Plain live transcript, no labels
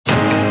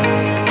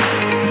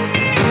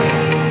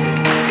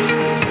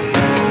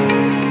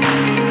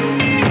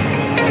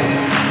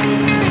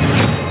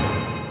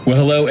Well,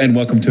 hello and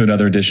welcome to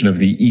another edition of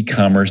the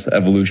E-Commerce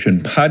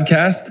Evolution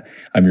podcast.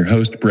 I'm your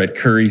host, Brett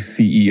Curry,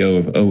 CEO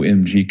of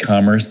OMG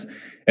Commerce.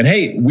 And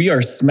hey, we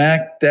are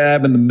smack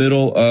dab in the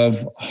middle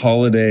of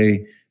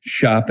holiday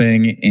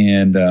shopping,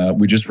 and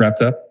we just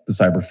wrapped up the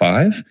Cyber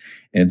 5.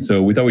 And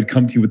so we thought we'd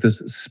come to you with this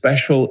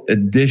special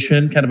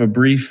edition, kind of a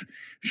brief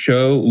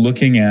show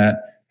looking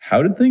at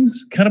how did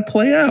things kind of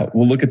play out.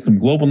 We'll look at some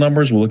global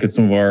numbers. We'll look at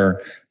some of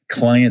our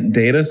client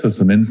data, so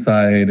some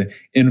inside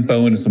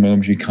info into some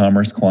OMG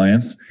Commerce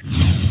clients.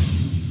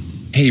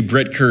 Hey,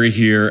 Brett Curry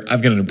here.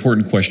 I've got an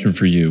important question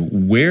for you.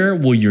 Where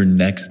will your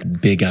next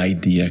big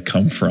idea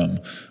come from?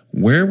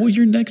 Where will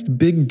your next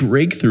big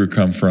breakthrough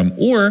come from?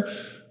 Or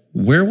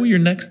where will your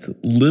next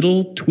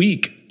little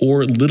tweak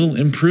or little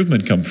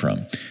improvement come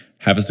from?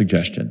 Have a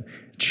suggestion.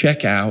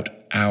 Check out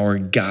our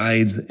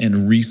guides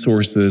and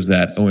resources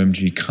at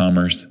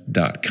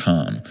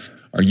omgcommerce.com.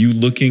 Are you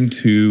looking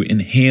to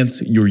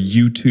enhance your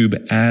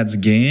YouTube ads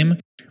game?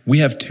 We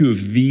have two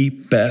of the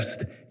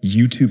best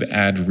YouTube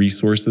ad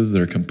resources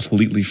that are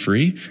completely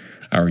free.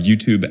 Our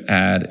YouTube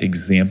ad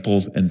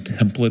examples and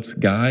templates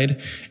guide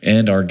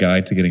and our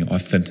guide to getting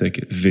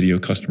authentic video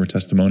customer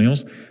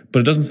testimonials. But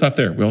it doesn't stop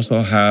there. We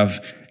also have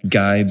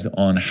guides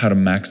on how to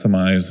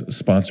maximize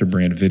sponsor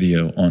brand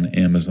video on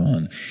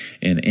Amazon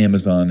and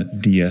Amazon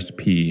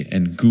DSP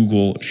and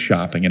Google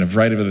Shopping and a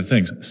variety of other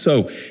things.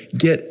 So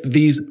get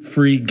these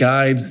free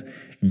guides,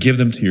 give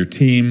them to your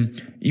team,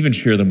 even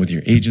share them with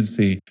your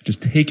agency.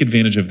 Just take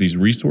advantage of these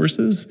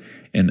resources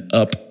and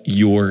up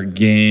your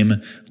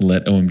game.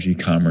 Let OMG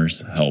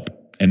Commerce help.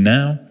 And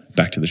now,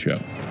 back to the show.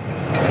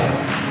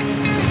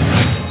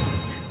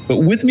 But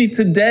with me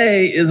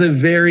today is a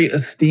very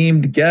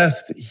esteemed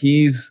guest.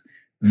 He's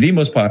the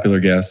most popular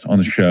guest on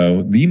the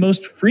show, the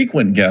most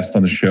frequent guest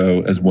on the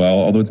show as well,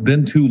 although it's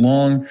been too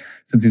long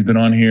since he's been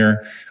on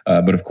here.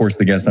 But of course,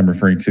 the guest I'm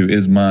referring to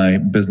is my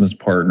business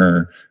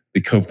partner,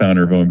 the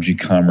co-founder of OMG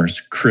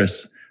Commerce,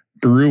 Chris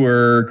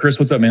Brewer. Chris,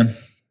 what's up, man?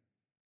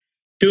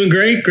 Doing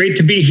great. Great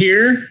to be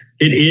here.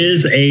 It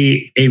is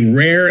a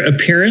rare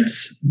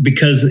appearance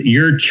because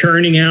you're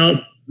churning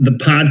out the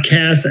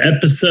podcast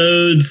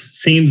episodes.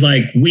 Seems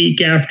like week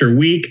after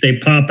week they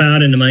pop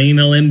out into my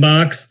email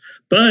inbox,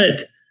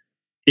 but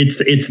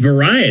it's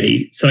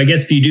variety. So I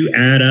guess if you do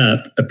add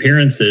up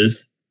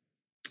appearances,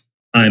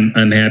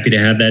 I'm happy to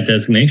have that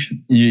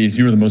designation. Yes,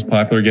 you were the most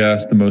popular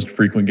guest, the most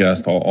frequent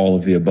guest, all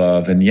of the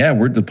above. And yeah,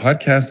 the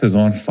podcast is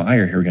on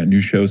fire here. We got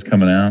new shows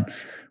coming out,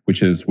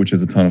 which is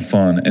a ton of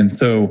fun. And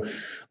so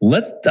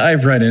let's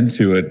dive right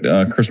into it.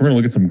 Chris, we're going to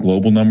look at some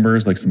global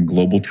numbers, like some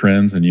global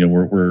trends. And,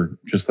 we're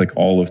just like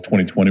all of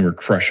 2020, we're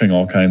crushing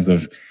all kinds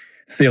of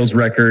sales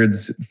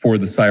records for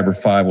the Cyber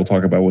 5. We'll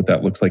talk about what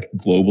that looks like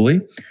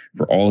globally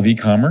for all of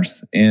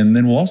e-commerce. And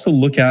then we'll also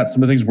look at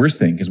some of the things we're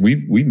seeing because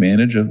we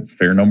manage a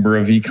fair number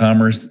of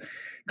e-commerce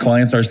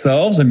clients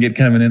ourselves and get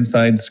kind of an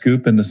inside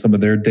scoop into some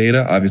of their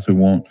data. Obviously,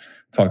 we won't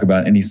talk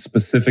about any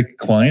specific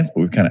clients, but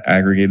we've kind of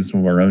aggregated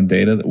some of our own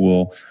data that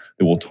we'll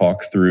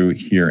talk through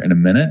here in a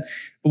minute.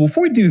 But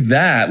before we do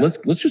that, let's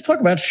just talk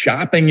about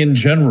shopping in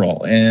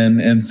general.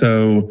 And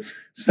so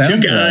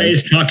two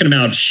guys talking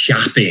about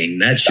shopping.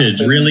 That should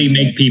really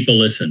make people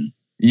listen.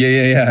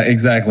 Yeah,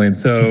 exactly. And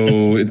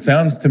so it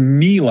sounds to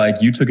me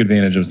like you took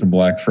advantage of some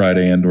Black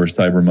Friday and or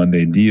Cyber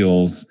Monday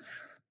deals.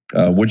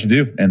 What'd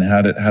you do, and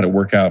how'd it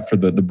work out for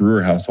the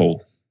Brewer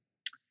household?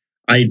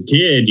 I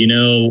did.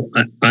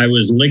 I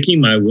was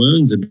licking my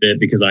wounds a bit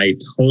because I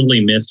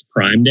totally missed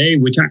Prime Day,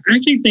 which I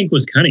actually think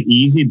was kind of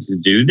easy to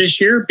do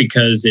this year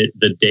because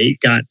the date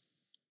got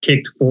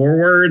kicked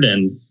forward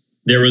and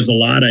there was a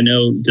lot,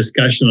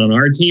 discussion on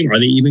our team. Are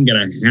they even going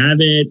to have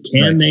it?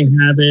 Can they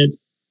have it?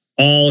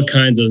 All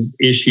kinds of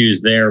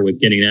issues there with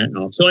getting that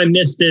off. So I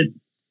missed it,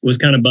 was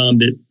kind of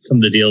bummed at some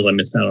of the deals I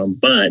missed out on.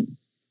 But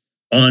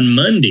on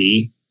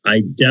Monday,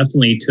 I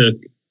definitely took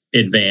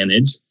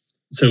advantage.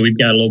 So we've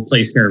got a little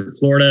place here in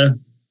Florida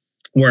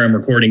where I'm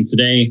recording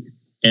today.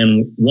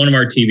 And one of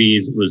our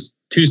TVs was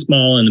too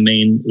small in the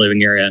main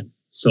living area.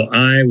 So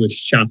I was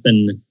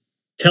shopping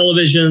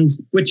televisions,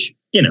 which,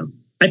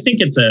 I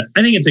think it's a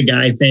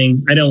guy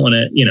thing. I don't want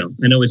to,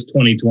 I know it's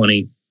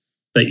 2020,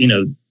 but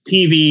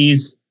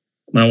TVs,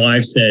 my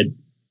wife said,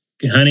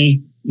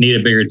 honey, need a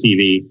bigger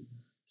TV.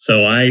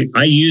 So I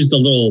used a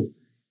little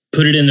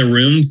put it in the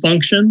roon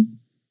function.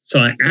 So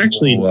I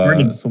actually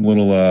started some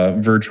little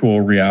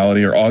virtual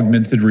reality or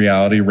augmented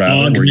reality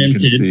rather where you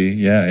can see.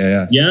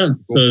 Yeah. Yeah.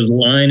 So I was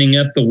lining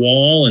up the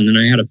wall, and then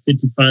I had a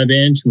 55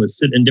 inch and was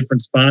sitting in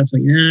different spots.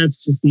 Like,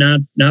 it's just not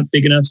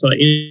big enough. So I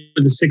ended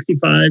with a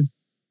 65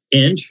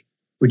 inch,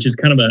 which is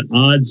kind of an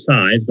odd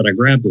size, but I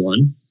grabbed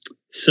one.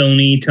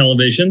 Sony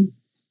television,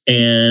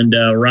 and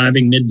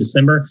arriving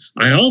mid-December.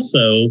 I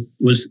also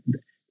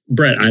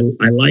Brett,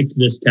 I liked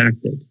this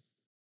tactic.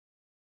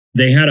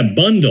 They had a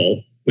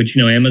bundle, which,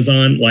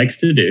 Amazon likes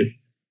to do.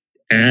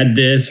 Add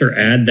this or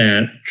add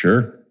that.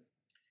 Sure.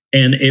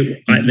 And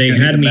they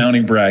had the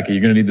mounting bracket.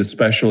 You're going to need the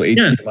special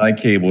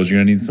HDMI cables. You're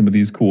going to need some of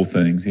these cool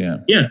things. Yeah.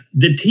 Yeah.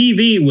 The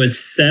TV was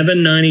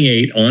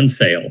 $798 on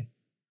sale.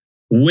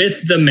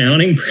 with the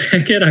mounting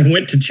bracket, I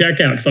went to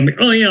checkout because I'm like,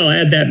 oh yeah, I'll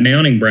add that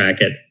mounting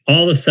bracket.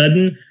 All of a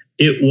sudden,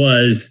 it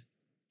was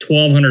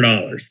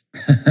 $1,200.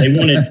 They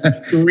wanted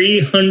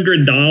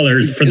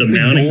 $300 for the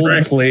mounting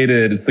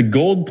bracket. It's the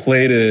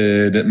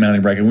gold-plated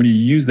mounting bracket. When you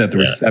use that, the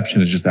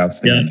reception is just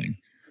outstanding. Yeah.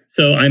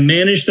 So I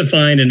managed to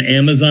find an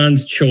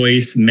Amazon's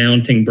Choice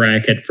mounting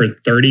bracket for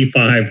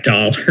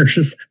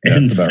 $35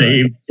 and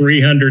save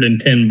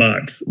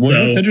 $310.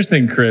 Well, what's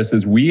interesting, Chris,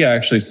 is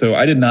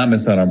I did not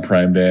miss out on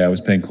Prime Day. I was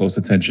paying close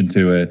attention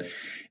to it.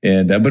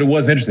 But it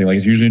was interesting. Like,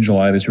 it's usually in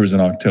July. This year was in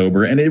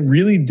October. And it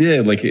really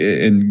did.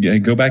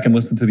 And go back and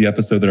listen to the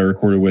episode that I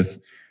recorded with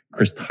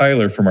Chris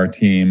Tyler from our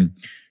team.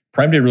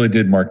 Prime Day really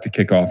did mark the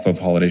kickoff of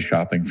holiday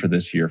shopping for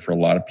this year for a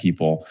lot of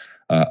people.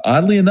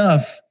 Oddly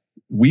enough,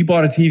 we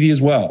bought a TV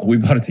as well. We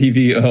bought a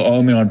TV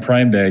only on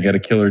Prime Day, got a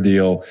killer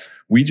deal.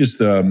 We just,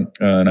 and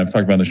I've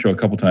talked about on the show a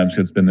couple times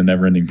because it's been the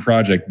never-ending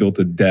project, built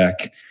a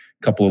deck, a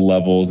couple of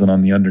levels, and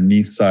on the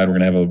underneath side, we're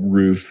going to have a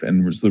roof,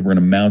 and we're going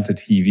to mount a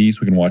TV so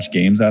we can watch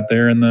games out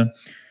there in the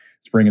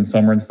spring and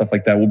summer and stuff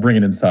like that. We'll bring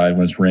it inside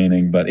when it's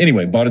raining. But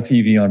anyway, bought a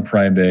TV on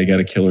Prime Day, got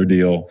a killer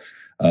deal.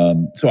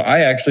 So I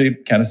actually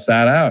kind of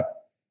sat out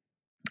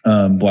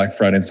Black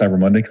Friday and Cyber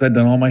Monday because I'd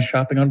done all my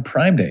shopping on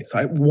Prime Day. So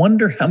I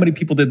wonder how many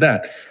people did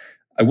that.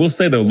 I will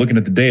say, though, looking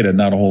at the data,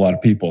 not a whole lot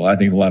of people. I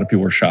think a lot of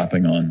people were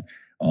shopping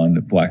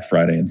on Black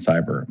Friday and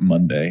Cyber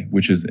Monday,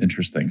 which is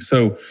interesting.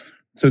 So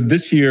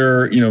this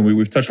year,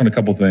 we've touched on a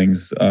couple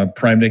things.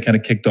 Prime Day kind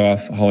of kicked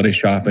off holiday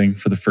shopping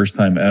for the first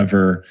time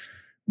ever.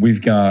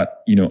 We've got,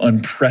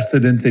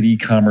 unprecedented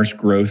e-commerce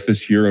growth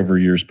this year over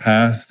years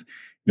past.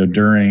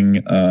 During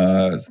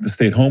the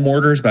stay-at-home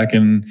orders back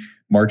in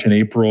March and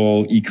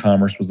April,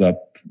 e-commerce was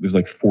up. It was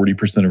like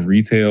 40% of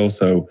retail.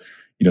 So,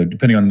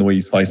 depending on the way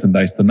you slice and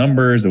dice the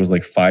numbers, it was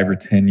like 5 or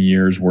 10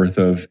 years worth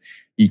of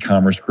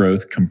e-commerce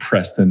growth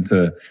compressed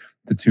into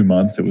the 2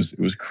 months. It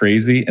was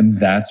crazy. And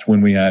that's when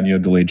we had,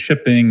 delayed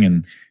shipping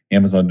and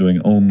Amazon doing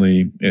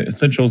only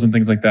essentials and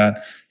things like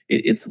that.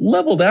 It's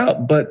leveled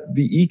out, but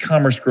the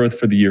e-commerce growth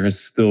for the year has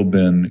still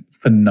been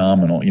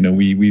phenomenal.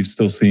 We've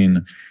still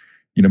seen,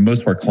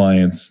 most of our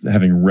clients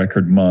having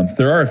record months.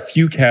 There are a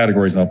few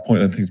categories, I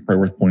think it's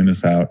probably worth pointing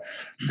this out.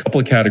 A couple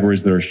of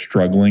categories that are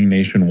struggling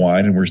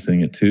nationwide, and we're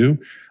seeing it too.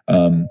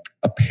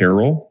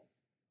 Apparel,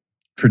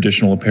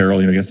 traditional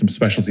apparel, you get some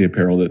specialty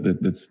apparel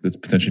that's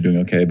potentially doing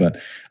okay, but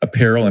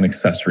apparel and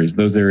accessories,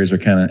 those areas are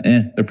kind of,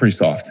 they're pretty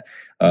soft.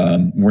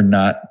 We're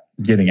not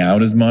getting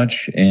out as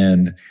much,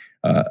 and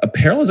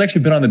apparel has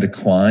actually been on the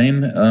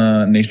decline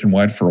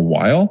nationwide for a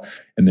while,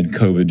 and then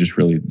COVID just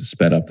really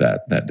sped up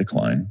that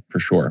decline for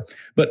sure.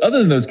 But other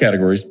than those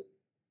categories,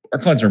 our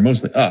clients are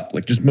mostly up,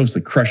 just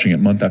mostly crushing it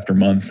month after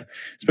month,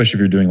 especially if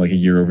you're doing like a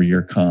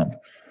year-over-year comp.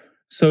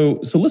 So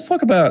let's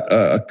talk about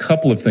a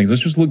couple of things.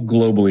 Let's just look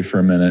globally for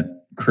a minute,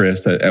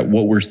 Chris, at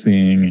what we're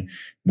seeing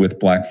with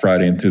Black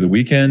Friday and through the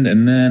weekend,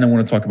 and then I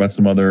want to talk about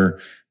some other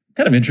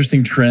kind of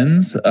interesting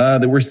trends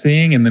that we're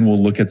seeing, and then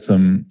we'll look at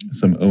some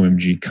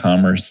OMG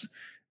commerce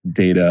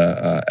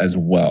data as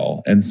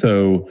well. And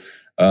so,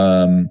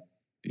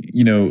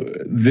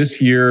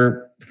 this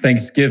year,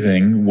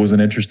 Thanksgiving was an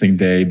interesting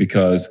day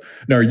because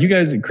now, are you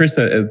guys, Chris,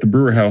 at the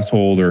Brewer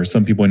household, or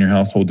some people in your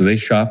household, do you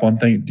guys shop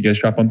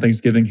on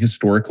Thanksgiving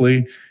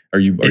historically? Are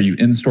you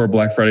in-store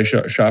Black Friday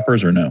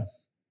shoppers or no?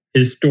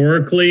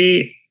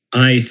 Historically,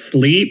 I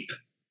sleep.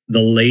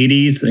 The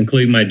ladies,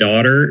 including my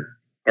daughter,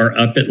 are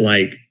up at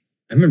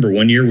I remember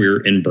one year we were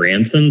in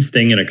Branson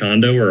staying in a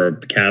condo or a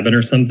cabin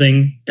or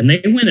something, and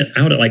they went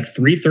out at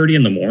 3:30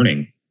 in the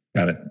morning.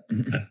 Got it.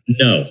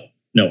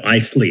 No, I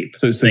sleep.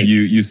 So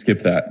you skip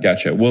that.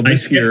 Gotcha. Well,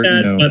 this year,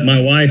 but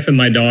my wife and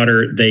my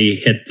daughter, they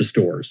hit the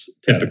stores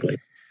typically.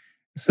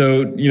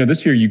 So,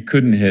 this year you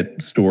couldn't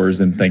hit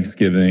stores on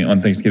Thanksgiving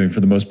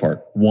for the most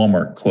part.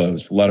 Walmart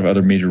closed. A lot of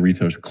other major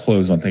retailers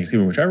closed on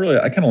Thanksgiving, which I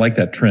kind of like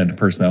that trend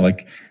personally.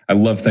 I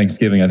love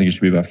Thanksgiving. I think it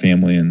should be about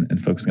family and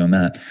focusing on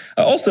that.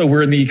 Also,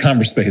 we're in the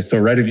e-commerce space. So,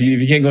 right, if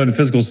you can't go into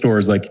physical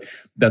stores,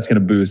 that's going to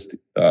boost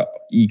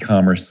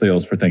e-commerce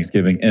sales for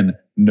Thanksgiving. And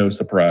no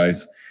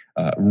surprise,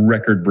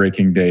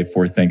 record-breaking day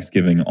for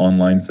Thanksgiving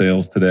online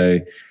sales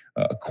today.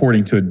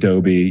 According to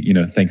Adobe,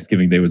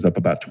 Thanksgiving Day was up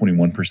about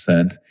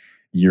 21%.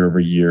 Year over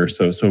year.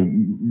 So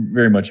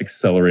very much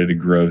accelerated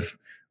growth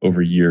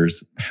over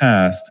years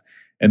past.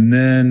 And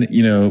then,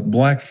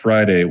 Black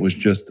Friday was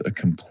just a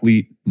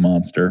complete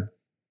monster.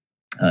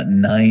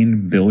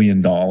 $9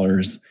 billion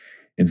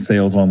in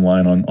sales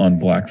online on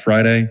Black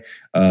Friday.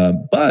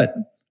 But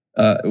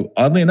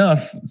oddly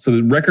enough, so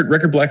the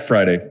record Black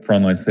Friday for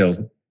online sales,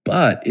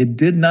 but it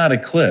did not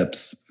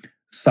eclipse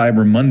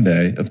Cyber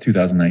Monday of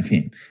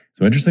 2019.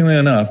 So interestingly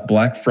enough,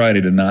 Black Friday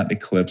did not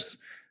eclipse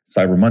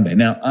Cyber Monday.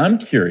 Now, I'm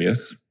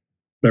curious.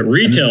 But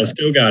retail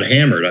still got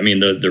hammered. I mean,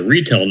 the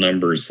retail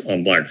numbers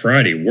on Black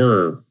Friday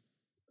were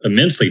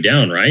immensely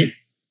down, right?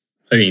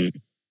 I mean,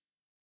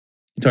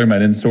 you're talking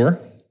about in-store?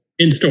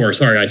 In store.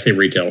 Sorry, I say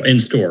retail. In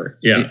store.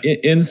 Yeah.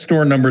 In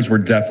store numbers were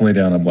definitely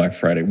down on Black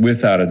Friday,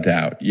 without a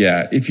doubt.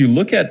 Yeah. If you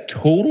look at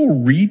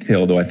total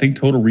retail, though, I think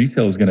total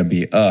retail is going to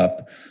be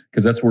up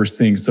because that's what we're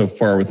seeing so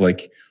far with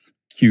like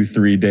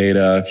Q3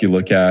 data. If you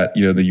look at,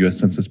 the U.S.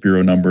 Census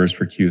Bureau numbers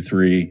for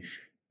Q3,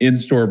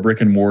 in-store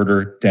brick and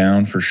mortar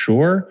down for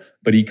sure,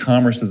 but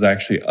e-commerce is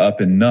actually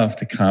up enough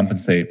to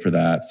compensate for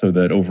that so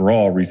that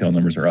overall retail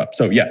numbers are up.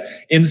 So yeah,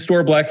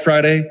 in-store Black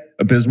Friday,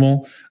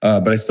 abysmal,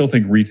 but I still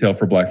think retail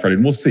for Black Friday,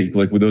 and we'll see,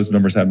 like with those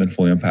numbers haven't been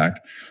fully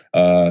unpacked,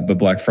 but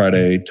Black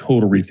Friday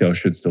total retail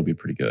should still be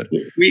pretty good.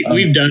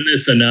 We've done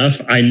this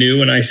enough. I knew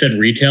when I said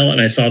retail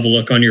and I saw the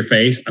look on your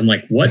face, I'm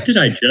like, what did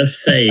I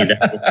just say?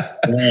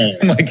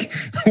 I'm like,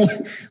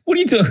 what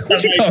are you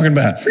talking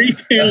about?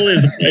 Retail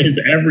is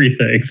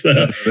everything. So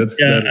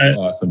that is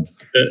awesome.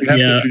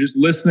 If you're just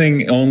listening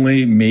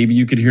only, maybe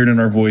you could hear it in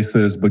our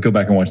voices, but go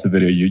back and watch the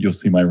video. You'll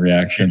see my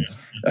reaction.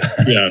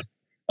 Yeah.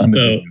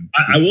 So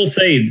I will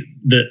say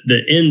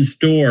the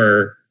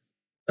in-store,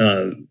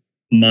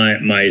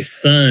 my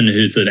son,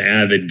 who's an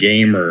avid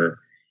gamer,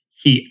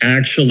 he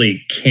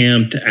actually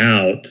camped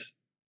out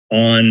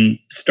on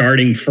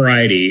starting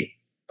Friday,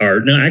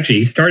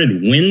 he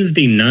started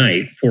Wednesday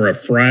night for a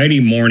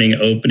Friday morning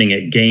opening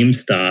at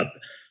GameStop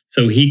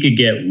so he could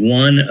get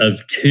one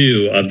of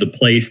two of the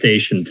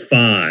PlayStation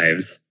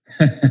 5s.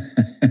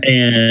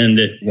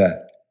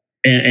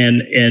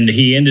 And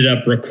he ended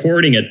up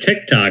recording a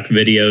TikTok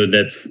video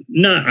that's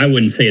not, I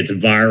wouldn't say it's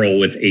viral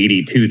with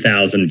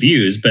 82,000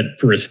 views, but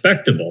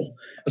respectable.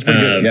 That's pretty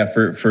good.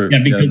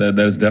 That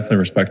is definitely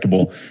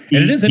respectable.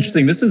 And it is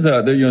interesting. This is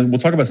we'll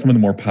talk about some of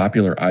the more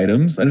popular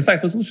items. And in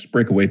fact, let's just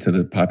break away to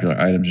the popular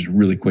items just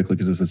really quickly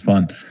because this is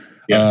fun.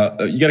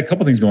 Yeah. You got a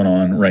couple things going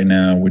on right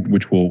now,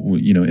 which will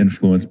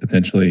influence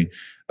potentially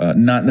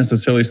not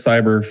necessarily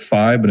Cyber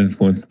 5, but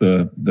influence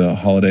the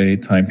holiday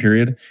time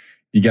period.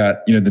 You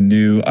got the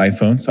new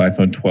iPhone, so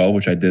iPhone 12,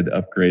 which I did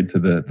upgrade to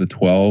the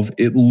 12.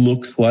 It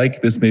looks like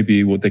this may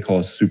be what they call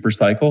a super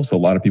cycle, so a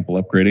lot of people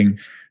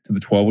upgrading to the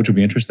 12, which will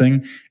be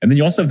interesting. And then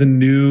you also have the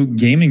new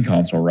gaming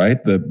console,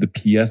 right? The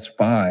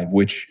PS5,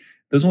 which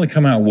does only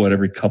come out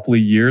every couple of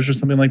years or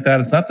something like that.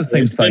 It's not the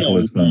same cycle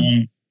as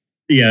phones.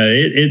 Yeah,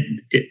 it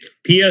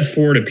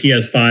PS4 to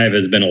PS5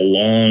 has been a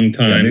long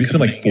time. Yeah, maybe it's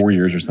been like 4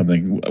 years or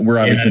something. We're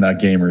obviously not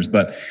gamers,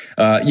 but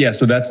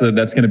so that's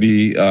going to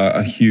be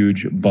a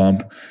huge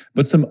bump.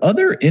 But some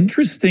other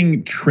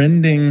interesting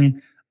trending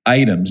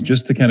items,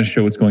 just to kind of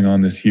show what's going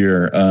on this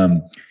year.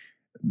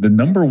 The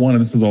number one,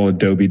 and this is all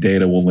Adobe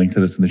data, we'll link to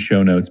this in the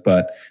show notes,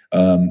 but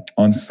on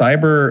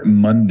Cyber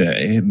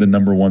Monday, the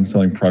number one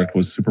selling product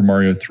was Super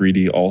Mario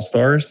 3D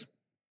All-Stars.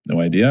 No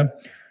idea.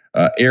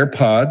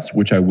 AirPods,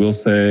 which I will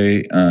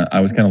say, I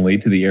was kind of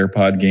late to the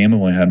AirPod game. I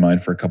only had mine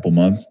for a couple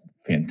months.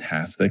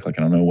 Fantastic. Like,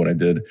 I don't know what I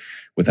did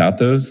without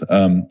those.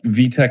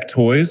 VTech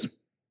toys.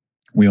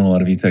 We own a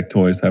lot of VTech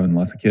toys, having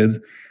lots of kids.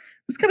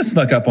 This kind of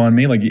snuck up on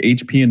me, like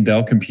HP and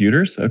Dell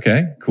computers.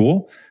 Okay,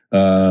 cool.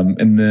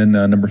 And then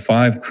number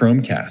 5,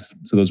 Chromecast.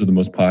 So those are the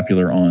most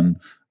popular on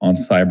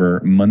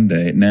Cyber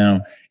Monday.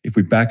 Now, if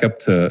we back up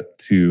to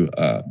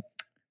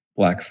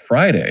Black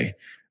Friday,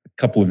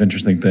 couple of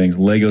interesting things.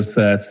 Lego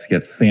sets, you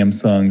got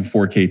Samsung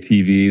 4K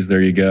TVs.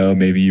 There you go.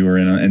 Maybe you were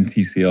in an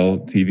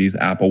NTCL TVs,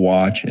 Apple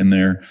Watch in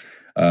there.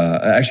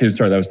 Actually,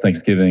 that was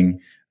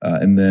Thanksgiving.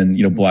 And then,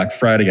 Black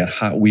Friday got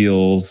Hot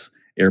Wheels,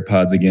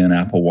 AirPods again,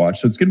 Apple Watch.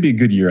 So it's going to be a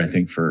good year, I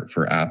think,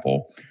 for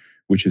Apple,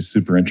 which is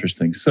super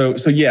interesting. So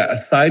yeah,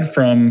 aside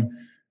from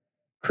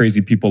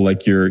crazy people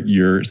like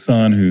your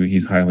son, who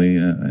he's highly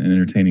an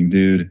entertaining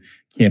dude,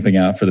 camping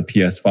out for the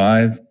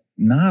PS5,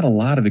 not a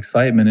lot of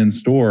excitement in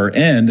store.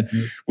 And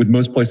with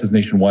most places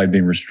nationwide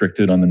being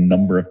restricted on the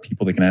number of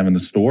people they can have in the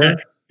store.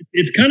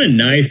 It's kind of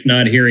nice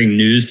not hearing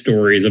news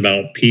stories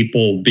about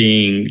people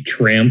being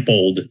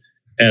trampled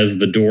as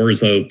the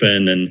doors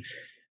open. And,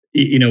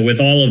 with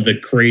all of the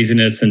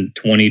craziness in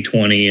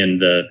 2020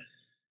 and the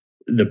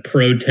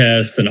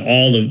protests and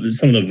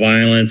some of the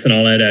violence and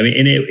all that. I mean,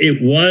 and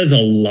it was a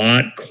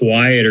lot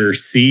quieter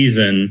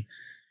season.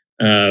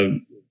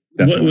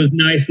 It was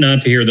nice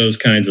not to hear those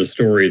kinds of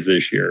stories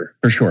this year.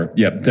 For sure.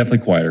 Yeah, definitely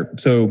quieter.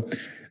 So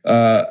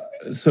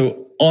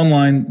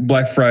online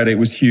Black Friday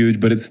was huge,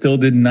 but it still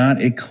did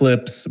not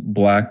eclipse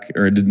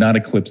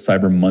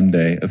Cyber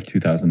Monday of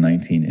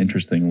 2019,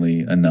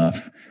 interestingly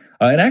enough.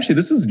 And actually,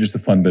 this is just a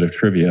fun bit of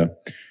trivia.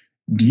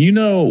 Do you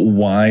know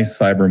why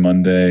Cyber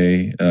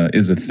Monday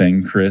is a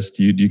thing, Chris?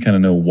 Do you kind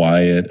of know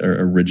why it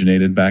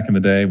originated back in the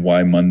day?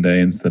 Why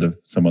Monday instead of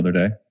some other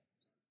day?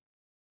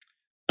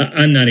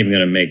 I'm not even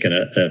going to make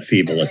a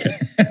feeble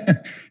attempt.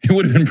 It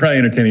would have been probably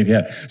entertaining if you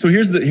had. So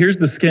here's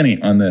the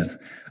skinny on this.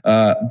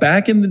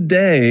 Back in the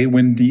day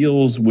when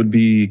deals would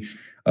be,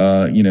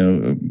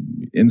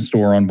 in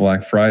store on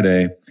Black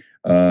Friday,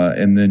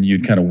 and then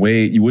you'd kind of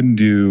wait. You wouldn't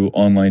do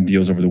online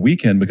deals over the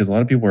weekend because a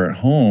lot of people were at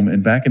home.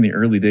 And back in the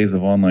early days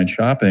of online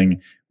shopping,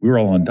 we were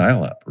all on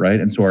dial-up, right?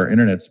 And so our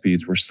internet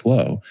speeds were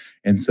slow.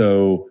 And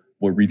so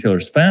what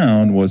retailers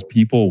found was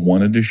people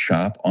wanted to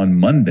shop on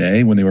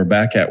Monday when they were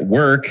back at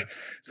work.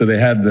 So they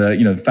had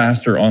the,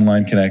 faster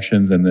online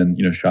connections, and then,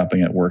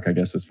 shopping at work, I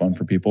guess, is fun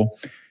for people.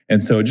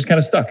 And so it just kind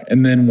of stuck.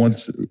 And then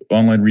once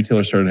online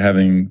retailers started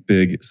having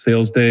big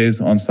sales days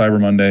on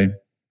Cyber Monday,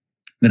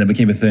 then it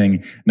became a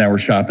thing. Now we're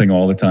shopping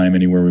all the time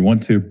anywhere we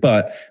want to,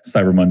 but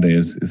Cyber Monday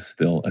is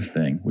still a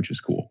thing, which is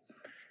cool.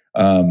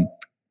 A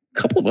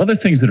couple of other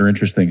things that are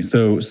interesting.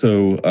 So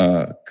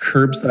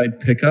curbside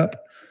pickup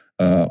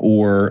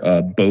or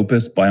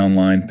BOPUS, buy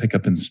online, pick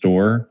up in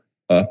store,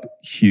 up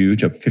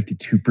huge, up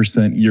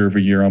 52% year over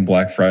year on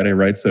Black Friday,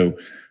 right? So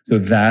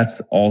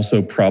that's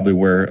also probably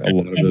where a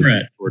lot of those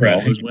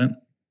dollars went.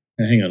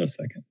 Hang on a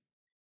second.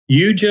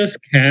 You just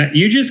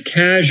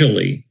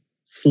casually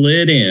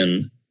slid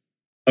in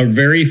a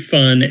very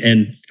fun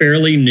and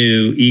fairly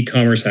new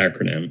e-commerce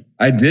acronym.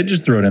 I did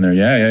just throw it in there.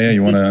 Yeah.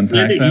 You want to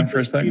unpack that for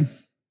a second?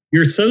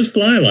 You're so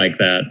sly like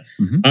that.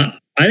 Mm-hmm.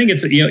 I think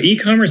it's,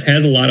 e-commerce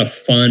has a lot of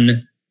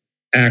fun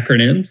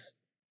acronyms,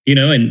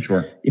 and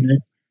sure.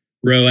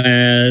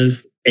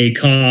 ROAS,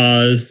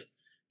 ACOS.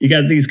 You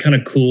got these kind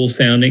of cool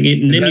sounding.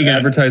 And then you got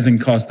advertising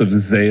cost of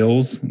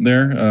sales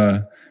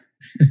there.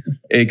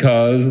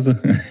 ACOS,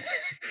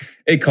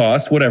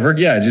 ACOS, whatever.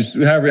 Yeah,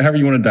 just however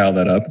you want to dial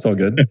that up. It's all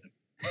good.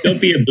 Don't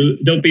be a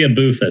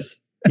boofus.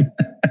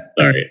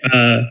 Sorry.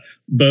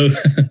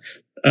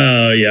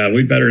 Yeah,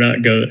 we better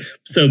not go.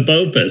 So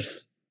BOPUS.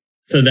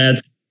 So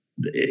that's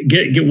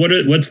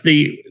what's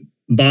the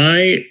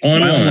buy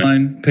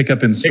online, pick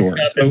up in store.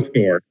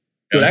 Store.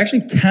 It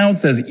actually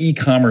counts as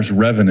e-commerce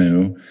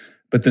revenue,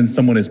 but then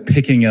someone is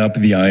picking up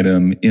the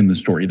item in the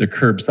store, either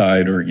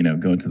curbside or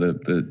going to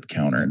the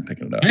counter and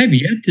picking it up. I have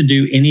yet to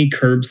do any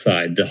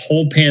curbside. The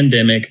whole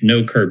pandemic,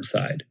 no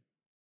curbside.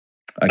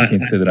 I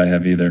can't say that I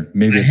have either.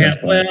 Maybe I have.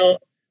 Well,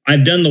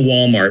 I've done the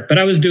Walmart, but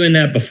I was doing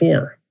that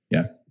before.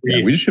 Yeah,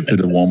 we just shifted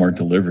to Walmart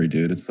delivery,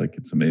 dude. It's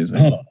amazing.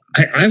 Oh,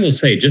 I will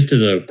say, just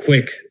as a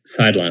quick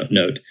sideline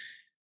note,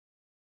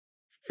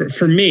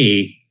 for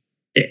me,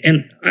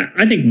 and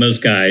I think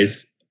most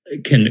guys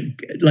can,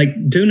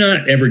 do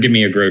not ever give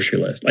me a grocery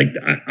list.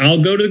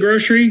 I'll go to the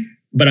grocery,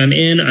 but I'm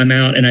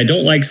out, and I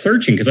don't like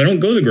searching because I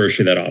don't go to the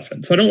grocery that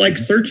often. So I don't like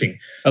searching.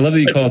 I love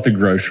that you call it the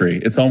grocery.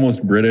 It's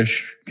almost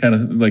British, kind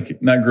of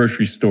not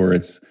grocery store.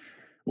 It's,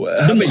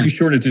 how about you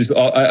shorten it to just,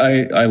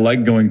 I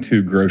like going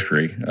to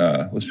grocery.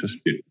 Let's just.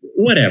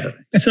 Whatever.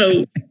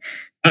 So,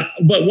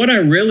 but what I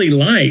really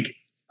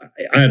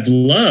I've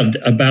loved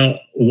about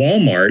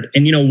Walmart,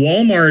 and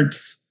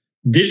Walmart's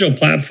digital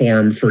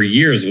platform for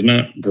years was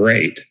not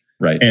great.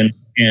 Right.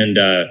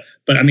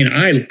 But I mean,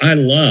 I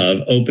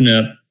love opening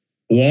up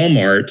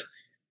Walmart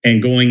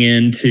and going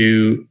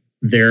into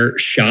their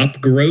shop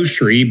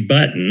grocery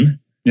button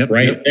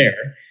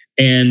there.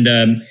 And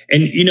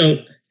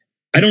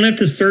I don't have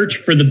to search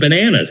for the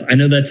bananas. I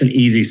know that's an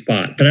easy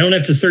spot, but I don't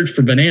have to search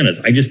for bananas.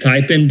 I just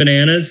type in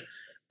bananas,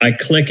 I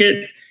click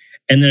it,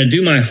 and then I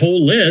do my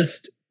whole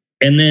list.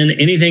 And then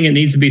anything that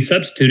needs to be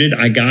substituted,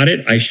 I got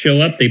it. I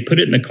show up, they put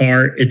it in the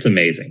car. It's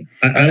amazing.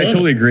 I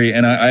totally agree.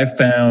 And I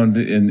found,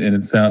 and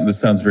this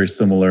sounds very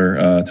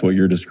similar to what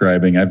you're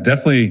describing. I'm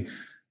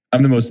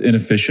the most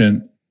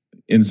inefficient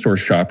in-store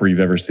shopper you've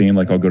ever seen.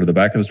 I'll go to the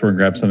back of the store and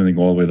grab something, then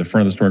go all the way to the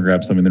front of the store and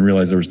grab something, then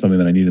realize there was something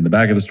that I needed in the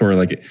back of the store.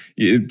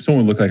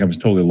 Someone would look like I was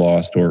totally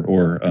lost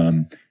or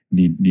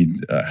need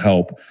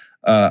help.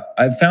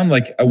 I found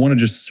I want to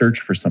just search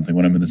for something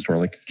when I'm in the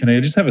store. Can I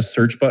just have a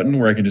search button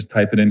where I can just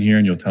type it in here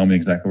and you'll tell me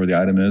exactly where the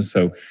item is?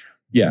 So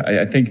yeah,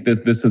 I think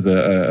that this is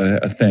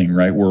a thing,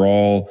 right? We're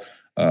all,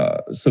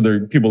 so there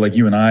are people like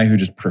you and I who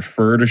just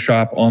prefer to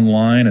shop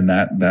online, and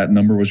that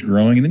number was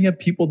growing. And then you have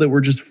people that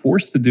were just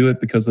forced to do it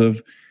because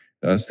of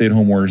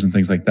stay-at-home orders and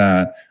things like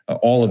that.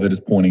 All of it is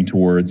pointing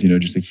towards,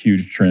 just a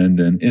huge trend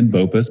in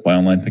BOPUS, buy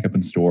online, pick up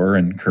in store,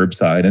 and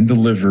curbside and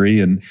delivery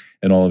and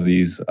all of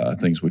these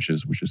things, which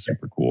is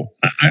super cool.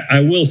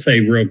 I will say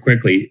real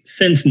quickly,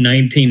 since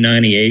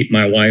 1998,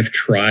 my wife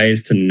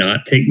tries to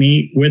not take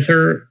me with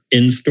her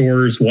in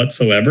stores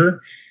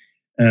whatsoever,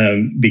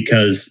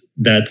 because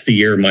that's the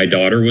year my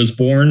daughter was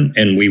born,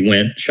 and we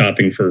went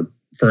shopping for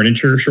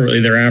furniture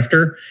shortly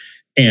thereafter.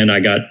 And I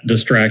got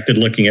distracted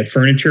looking at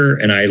furniture,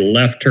 and I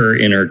left her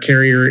in her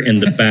carrier in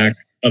the back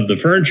of the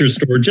furniture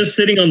store, just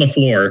sitting on the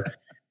floor,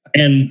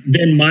 and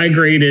then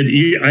migrated.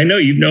 I know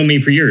you've known me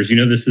for years.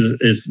 This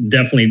is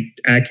definitely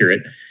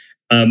accurate.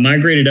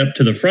 Migrated up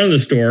to the front of the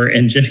store,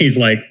 and Jenny's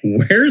like,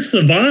 "Where's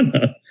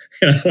Savannah?"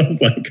 And I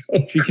was like,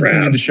 "Oh, she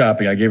continued the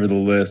shopping. I gave her the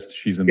list.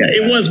 She's in. Yeah,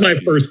 it was my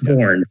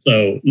firstborn,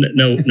 so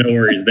no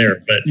worries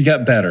there. But you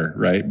got better,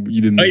 right?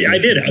 You didn't. I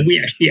did.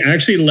 She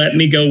actually let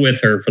me go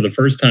with her for the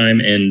first time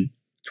in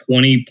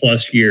 20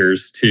 plus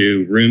years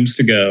to Rooms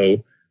To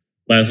Go.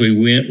 Last week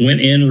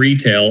went in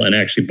retail and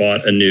actually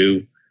bought a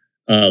new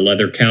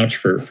leather couch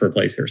for a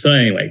place here. So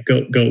anyway,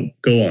 go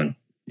on.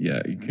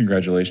 Yeah,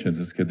 congratulations.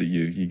 It's good that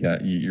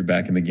you're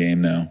back in the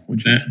game now.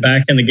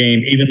 Back in the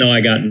game, even though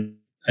I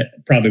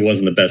probably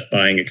wasn't the best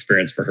buying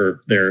experience for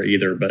her there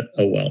either, but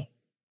oh well.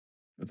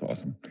 That's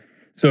awesome.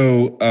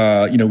 So,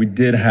 we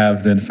did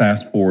have then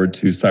fast forward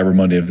to Cyber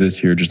Monday of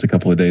this year, just a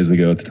couple of days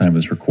ago at the time of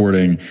this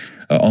recording.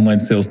 Online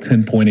sales,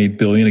 10.8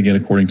 billion, again,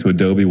 according to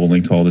Adobe. We'll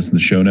link to all this in the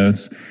show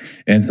notes.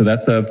 And so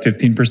that's a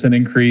 15%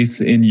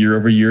 increase in year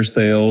over year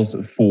sales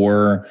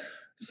for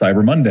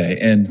Cyber Monday.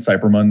 And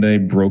Cyber Monday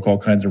broke all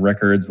kinds of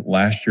records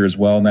last year as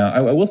well. Now,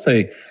 I will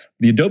say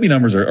the Adobe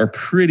numbers are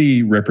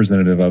pretty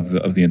representative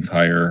of the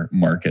entire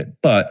market,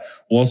 but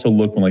we'll also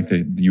look when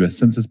the U.S.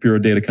 Census Bureau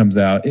data comes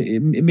out.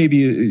 It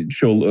maybe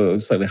show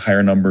slightly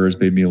higher numbers,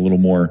 maybe a little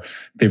more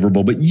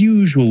favorable, but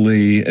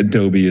usually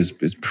Adobe is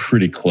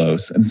pretty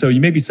close. And so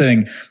you may be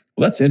saying,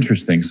 well, that's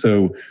interesting.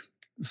 So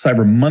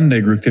Cyber Monday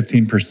grew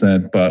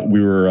 15%, but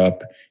we were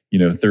up,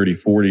 30,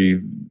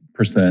 40%,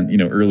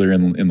 earlier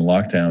in the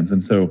lockdowns.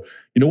 And so,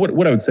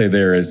 what I would say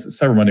there is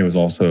Cyber Monday was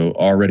also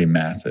already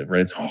massive,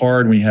 right? It's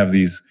hard when you have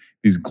these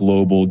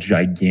global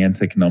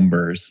gigantic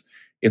numbers.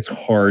 It's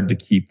hard to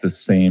keep the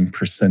same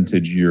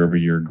percentage year over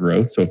year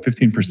growth. So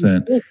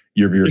 15%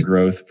 year over year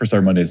growth for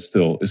Cyber Monday is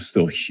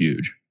still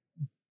huge.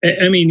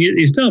 I mean,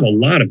 you still have a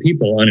lot of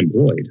people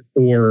unemployed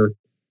or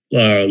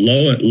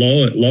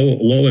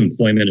low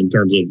employment in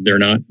terms of they're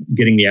not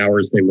getting the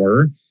hours they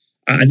were.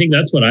 I think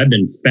that's what I've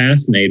been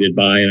fascinated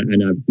by,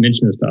 and I've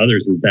mentioned this to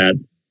others, is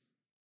that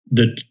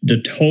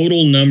the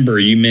total number,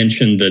 you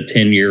mentioned the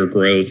 10-year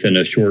growth in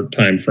a short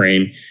time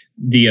frame,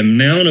 the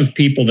amount of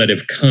people that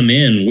have come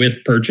in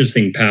with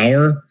purchasing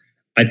power,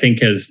 I think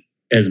has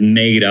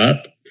made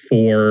up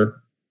for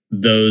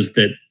those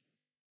that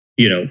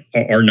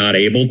are not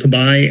able to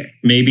buy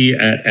maybe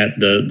at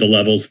the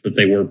levels that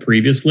they were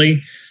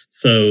previously.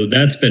 So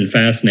that's been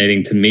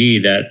fascinating to me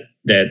that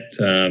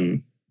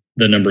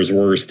the numbers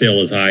were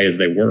still as high as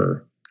they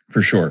were.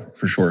 For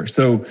sure.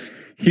 So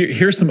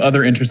here's some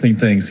other interesting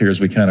things here as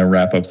we kind of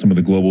wrap up some of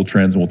the global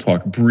trends, and we'll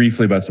talk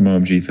briefly about some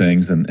OMG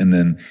things and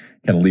then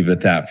kind of leave it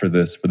at that for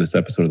this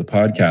episode of the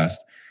podcast.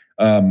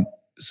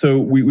 So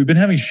we've been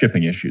having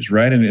shipping issues,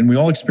 right? And we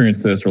all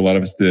experienced this, or a lot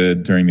of us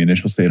did during the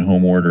initial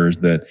stay-at-home orders,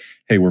 that,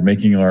 hey, we're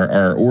making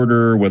our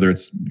order, whether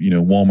it's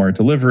Walmart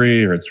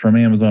delivery or it's from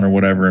Amazon or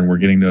whatever, and we're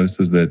getting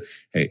notices that,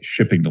 hey,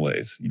 shipping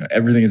delays.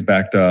 Everything is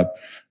backed up.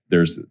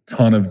 There's a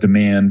ton of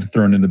demand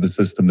thrown into the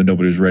system that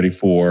nobody was ready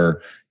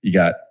for. You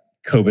got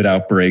COVID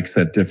outbreaks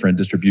at different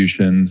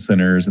distribution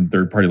centers and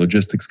third-party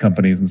logistics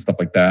companies and stuff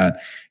like that.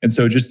 And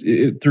so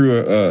it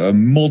threw a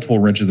multiple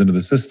wrenches into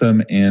the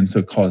system, and so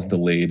it caused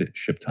delayed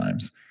ship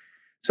times.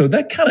 So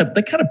that kind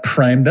of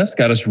primed us,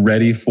 got us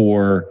ready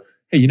for,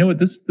 hey, you know what,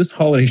 this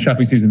holiday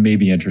shopping season may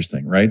be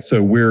interesting, right?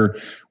 So we're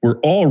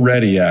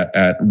already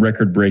at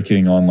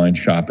record-breaking online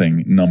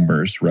shopping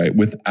numbers, right,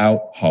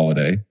 without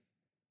holiday.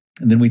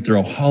 And then we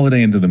throw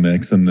holiday into the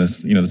mix and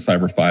this, the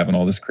Cyber 5 and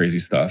all this crazy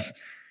stuff.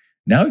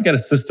 Now we've got a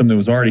system that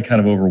was already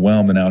kind of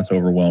overwhelmed, and now it's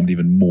overwhelmed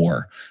even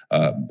more.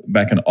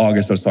 Back in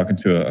August, I was talking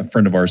to a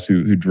friend of ours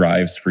who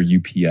drives for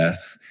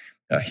UPS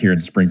here in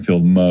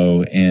Springfield,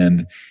 Mo,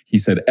 and he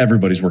said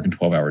everybody's working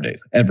 12-hour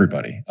days.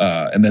 Everybody.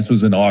 And this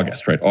was in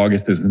August, right?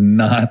 August is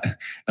not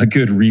a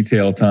good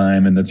retail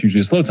time, and that's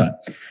usually a slow time,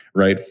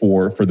 right,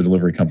 for the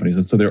delivery companies.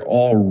 And so they're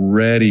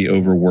already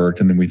overworked,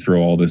 and then we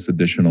throw all this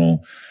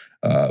additional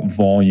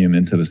volume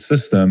into the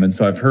system. And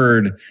so I've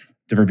heard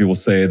different people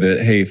say that,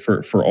 hey,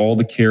 for all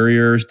the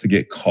carriers to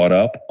get caught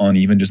up on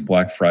even just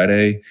Black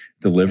Friday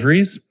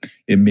deliveries,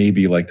 it may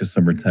be like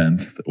December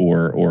 10th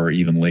or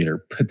even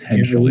later,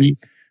 potentially,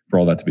 for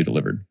all that to be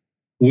delivered.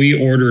 We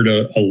ordered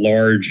a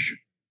large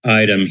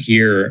item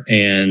here,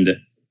 and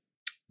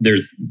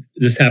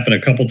this happened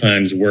a couple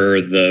times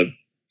where the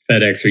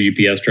FedEx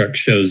or UPS truck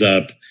shows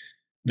up.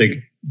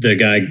 The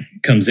guy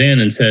comes in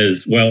and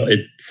says, well,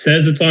 it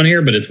says it's on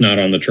here, but it's not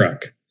on the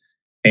truck.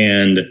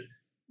 And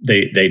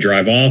they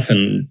drive off,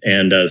 and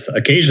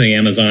occasionally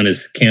Amazon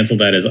has canceled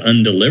that as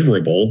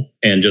undeliverable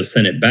and just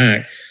sent it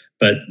back.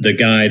 But the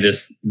guy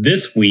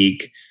this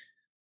week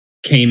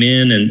came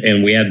in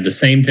and we had the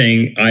same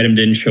thing. Item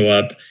didn't show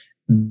up.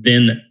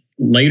 Then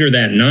later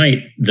that night,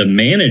 the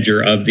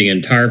manager of the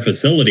entire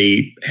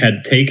facility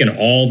had taken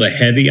all the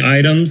heavy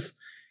items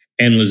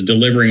and was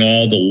delivering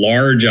all the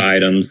large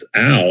items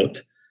out.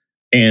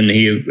 And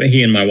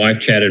he and my wife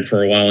chatted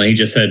for a while, and he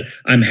just said,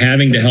 I'm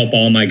having to help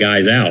all my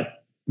guys out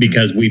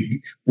because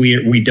we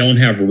don't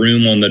have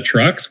room on the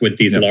trucks with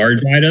these large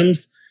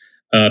items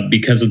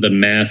because of the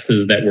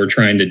masses that we're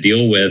trying to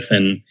deal with.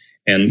 And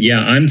yeah,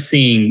 I'm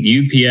seeing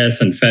UPS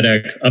and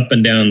FedEx up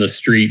and down the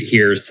street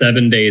here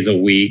 7 days a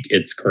week.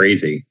 It's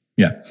crazy.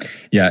 Yeah.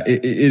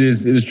 It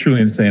is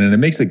truly insane. And it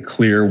makes it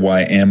clear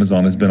why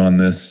Amazon has been on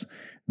this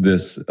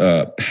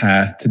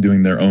path to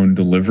doing their own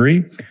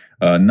delivery.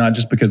 Not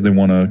just because they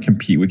want to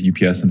compete with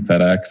UPS and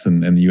FedEx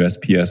and the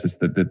USPS. It's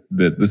that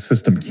the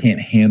system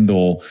can't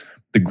handle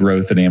the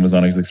growth that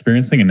Amazon is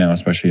experiencing, and now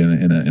especially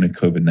in a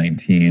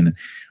COVID-19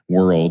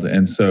 world.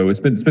 And so it's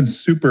been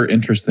super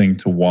interesting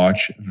to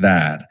watch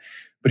that.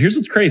 But here's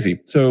what's crazy.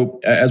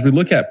 So as we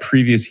look at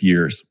previous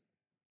years,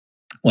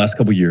 last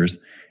couple of years,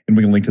 and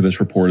we can link to this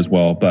report as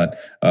well, but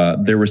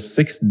there were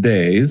 6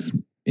 days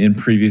in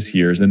previous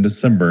years in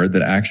December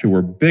that actually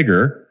were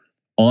bigger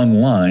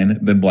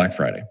online than Black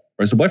Friday.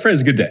 right? So Black Friday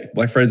is a good day.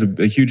 Black Friday is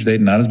a huge day,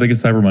 not as big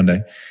as Cyber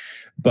Monday.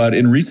 But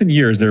in recent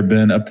years, there have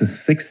been up to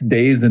 6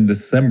 days in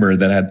December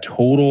that had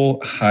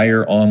total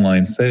higher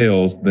online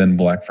sales than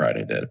Black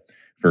Friday did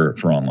for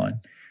online.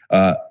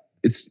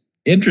 It's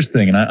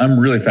interesting, and I'm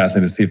really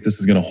fascinated to see if this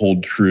is going to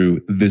hold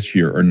true this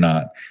year or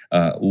not,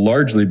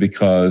 largely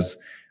because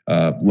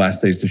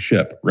last days to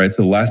ship, right?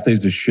 So last days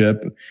to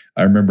ship,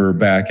 I remember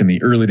back in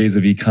the early days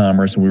of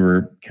e-commerce, and we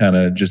were kind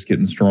of just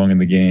getting strong in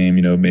the game,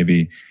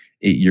 maybe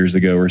 8 years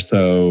ago or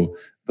so.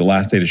 The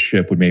last day to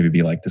ship would maybe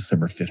be like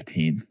December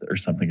 15th or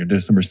something, or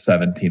December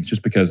 17th,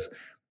 just because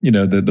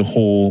the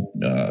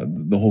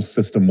whole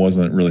system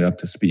wasn't really up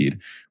to speed.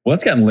 Well,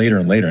 it's gotten later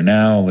and later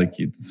now. Like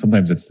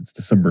sometimes it's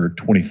December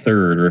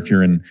 23rd, or if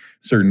you're in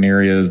certain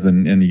areas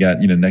and you got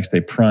next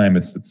day Prime,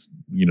 it's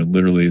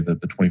literally the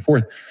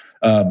 24th.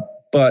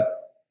 But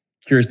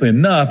curiously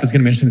enough, it's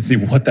going to be interesting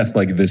to see what that's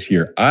like this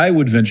year. I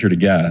would venture to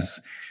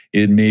guess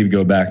it may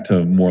go back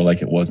to more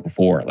like it was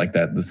before, like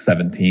that the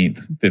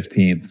 17th,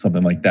 15th,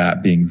 something like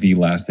that being the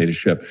last day to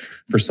ship.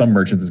 For some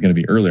merchants, it's going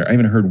to be earlier. I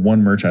even heard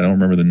one merchant, I don't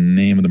remember the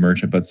name of the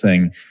merchant, but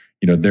saying,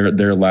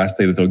 their last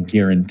day that they'll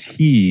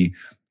guarantee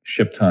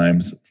ship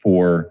times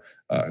for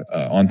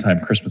on-time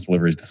Christmas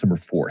deliveries, December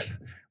 4th.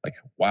 Like,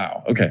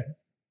 wow, okay.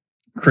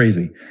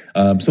 Crazy.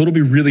 So it'll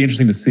be really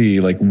interesting to see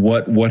like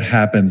what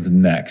happens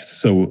next.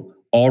 So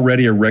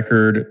already a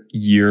record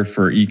year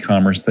for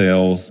e-commerce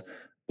sales.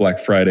 Black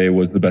Friday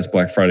was the best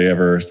Black Friday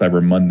ever.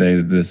 Cyber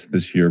Monday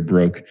this year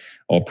broke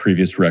all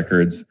previous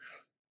records.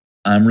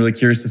 I'm really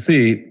curious to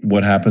see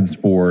what happens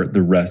for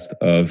the rest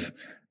of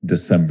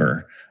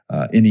December.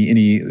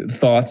 Any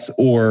thoughts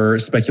or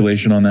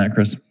speculation on that,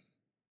 Chris?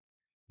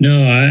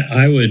 No,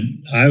 I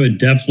would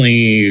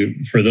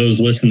definitely, for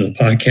those listening to the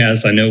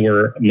podcast, I know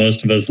where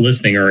most of us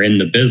listening are in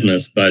the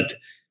business, but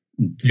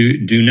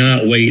do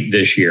not wait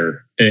this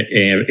year.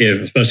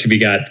 Especially if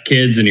you got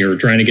kids and you're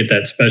trying to get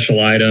that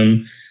special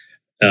item.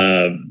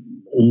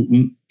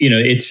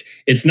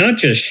 It's not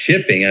just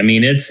shipping. I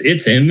mean, it's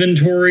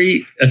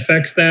inventory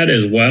affects that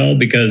as well,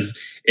 because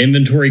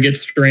inventory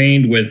gets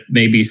strained with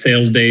maybe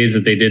sales days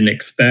that they didn't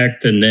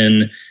expect, and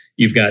then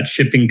you've got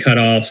shipping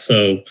cutoffs.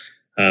 So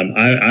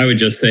I would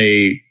just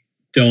say,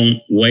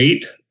 don't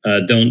wait,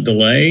 don't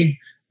delay.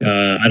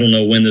 I don't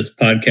know when this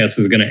podcast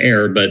is going to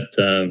air, but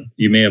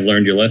you may have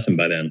learned your lesson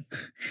by then.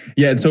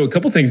 Yeah. So a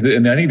couple of things,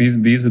 and I think this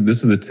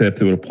is the tip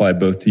that would apply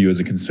both to you as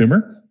a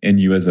consumer and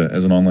you as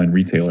an online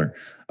retailer.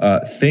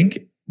 Think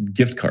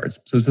gift cards.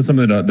 So this is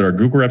something that our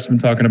Google reps have been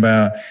talking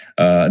about.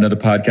 Another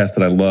podcast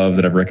that I love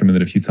that I've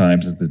recommended a few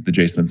times is the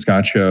Jason and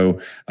Scott Show.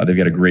 They've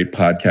got a great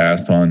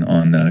podcast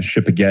on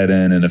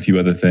Shipageddon and a few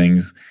other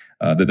things.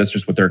 That's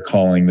just what they're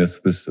calling this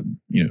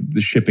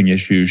the shipping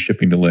issues,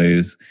 shipping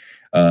delays.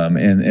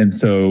 And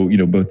so,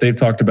 both they've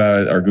talked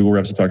about it, our Google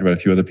reps have talked about it,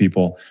 a few other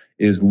people,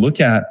 is look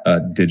at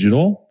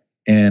digital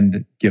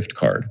and gift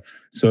card.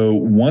 So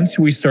once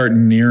we start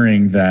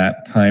nearing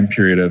that time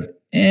period of,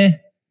 going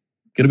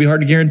to be hard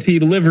to guarantee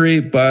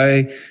delivery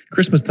by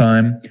Christmas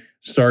time,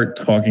 start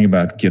talking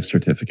about gift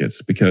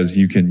certificates, because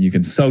you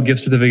can sell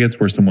gift certificates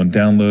where someone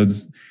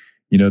downloads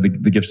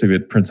the gift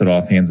certificate, prints it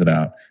off, hands it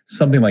out,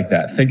 something like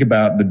that. Think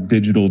about the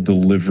digital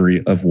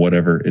delivery of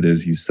whatever it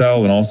is you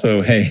sell. And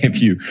also, hey, if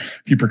you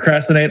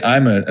procrastinate,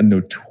 I'm a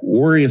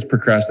notorious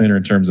procrastinator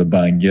in terms of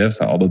buying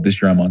gifts, although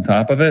this year I'm on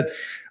top of it.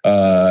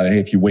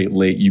 If you wait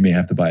late, you may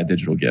have to buy a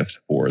digital gift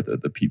for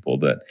the people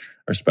that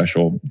are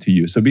special to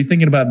you. So be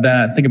thinking about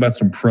that. Think about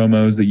some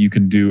promos that you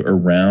can do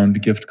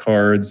around gift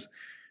cards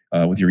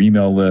with your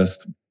email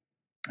list.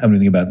 I'm going to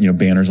think about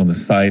banners on the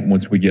site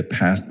once we get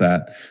past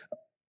that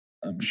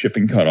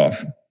shipping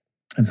cutoff.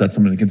 And so that's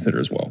something to consider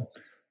as well.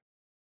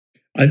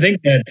 I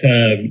think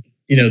that,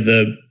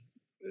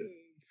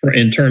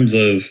 in terms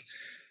of,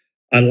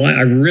 I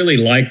really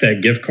like that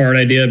gift card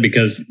idea,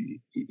 because,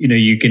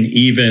 you can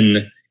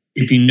even,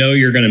 if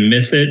you're going to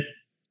miss it,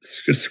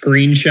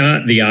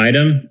 screenshot the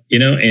item,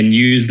 and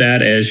use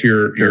that as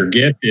your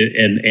gift,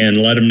 and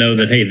let them know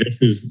that, hey, this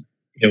is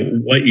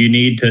what you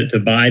need to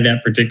buy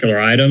that particular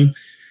item.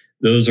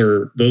 Those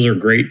are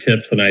great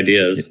tips and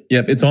ideas.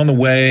 Yep, it's on the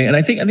way, and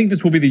I think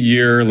this will be the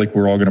year. Like,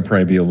 we're all going to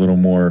probably be a little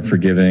more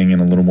forgiving and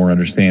a little more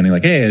understanding.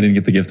 Like, hey, I didn't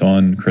get the gift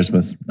on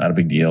Christmas, not a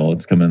big deal.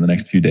 It's coming in the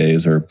next few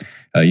days, or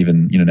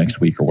even next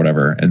week or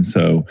whatever. And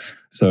so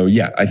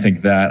yeah, I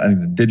think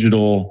the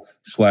digital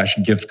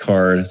 / gift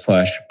card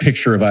 /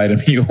 picture of item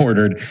you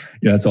ordered.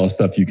 That's all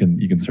stuff you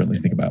can certainly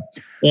think about.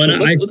 Well, and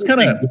let's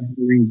kind of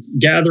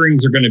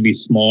gatherings are going to be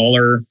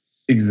smaller.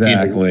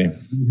 Exactly.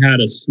 We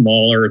had a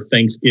smaller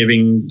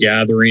Thanksgiving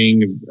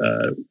gathering.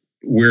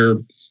 We're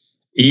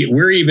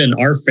even,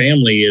 our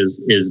family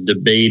is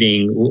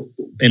debating.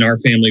 In our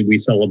family, we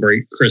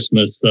celebrate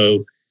Christmas,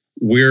 so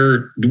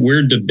we're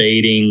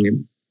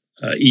debating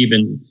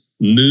even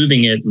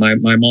moving it. My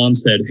mom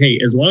said, "Hey,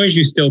 as long as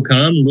you still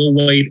come, we'll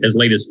wait as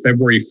late as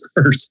February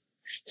 1st."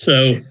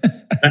 So,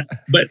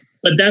 but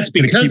that's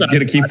because I'm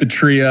going to keep the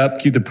tree up,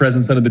 keep the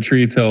presents under the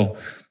tree till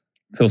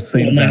till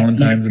St.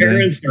 Valentine's Day. My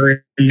parents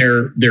are in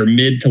their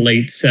mid to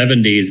late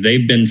 70s.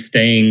 They've been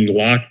staying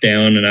locked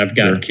down, and I've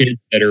got kids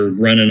that are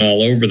running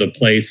all over the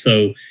place.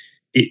 So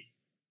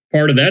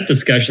part of that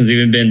discussion's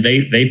even been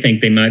they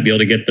think they might be able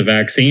to get the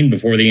vaccine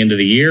before the end of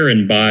the year,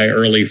 and by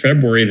early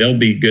February they'll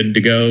be good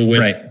to go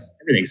with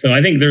everything. So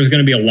I think there's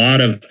going to be a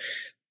lot of.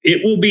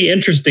 It will be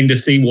interesting to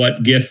see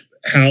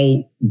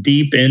how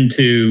deep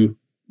into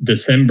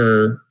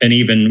December and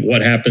even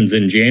what happens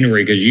in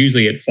January, because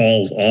usually it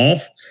falls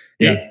off.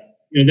 Yeah.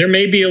 There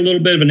may be a little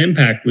bit of an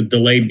impact with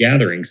delayed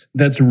gatherings.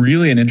 That's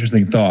really an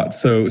interesting thought.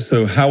 So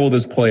how will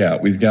this play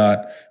out? We've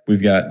got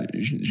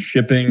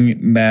shipping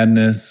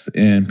madness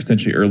and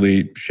potentially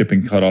early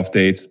shipping cutoff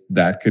dates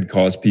that could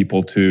cause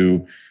people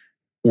to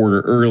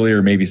order early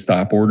or maybe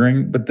stop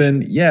ordering. But then,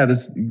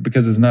 this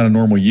because it's not a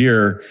normal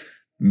year,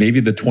 maybe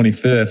the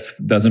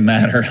 25th doesn't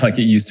matter like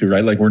it used to,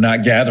 right? Like we're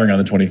not gathering on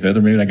the 25th,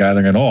 or maybe not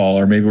gathering at all,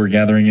 or maybe we're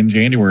gathering in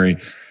January.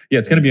 Yeah,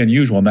 it's going to be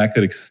unusual, and that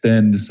could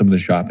extend some of the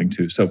shopping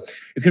too. So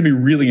it's going to be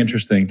really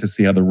interesting to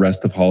see how the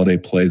rest of holiday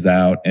plays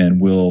out. And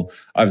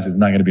obviously it's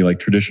not going to be like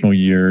traditional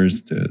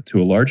years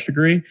to a large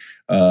degree.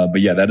 But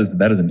that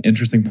is an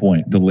interesting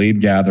point.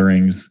 Delayed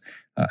gatherings,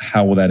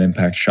 how will that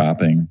impact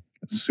shopping?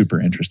 Super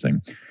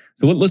interesting.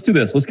 So let's do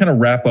this. Let's kind of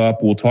wrap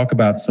up. We'll talk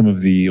about some of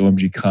the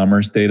OMG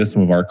Commerce data,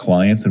 some of our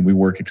clients, and we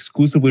work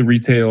exclusively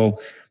retail.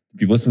 If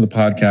you've listened to the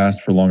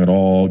podcast for long at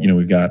all,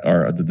 we've got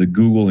the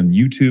Google and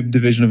YouTube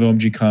division of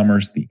OMG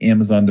Commerce, the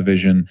Amazon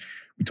division.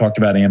 We talked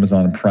about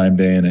Amazon and Prime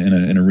Day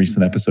in a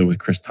recent episode with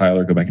Chris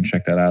Tyler. Go back and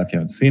check that out if you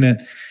haven't seen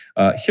it.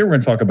 Here we're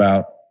going to talk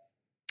about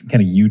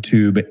kind of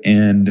YouTube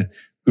and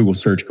Google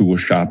search, Google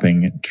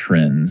shopping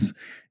trends.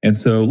 And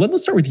so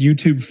let's start with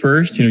YouTube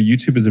first.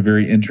 YouTube is a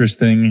very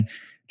interesting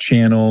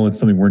channel. It's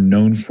something we're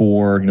known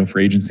for. For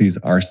agencies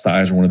our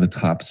size, we're one of the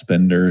top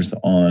spenders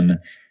on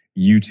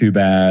YouTube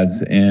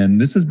ads.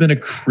 And this has been a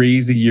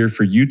crazy year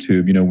for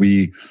YouTube.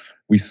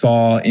 We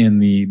saw in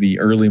the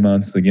early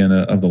months, again,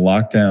 of the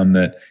lockdown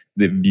that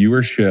the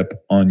viewership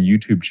on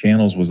YouTube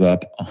channels was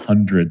up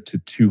 100 to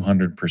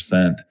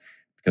 200%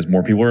 because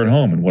more people are at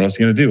home. And what else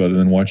are you going to do other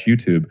than watch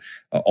YouTube?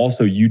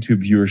 Also,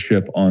 YouTube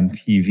viewership on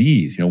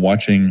TVs,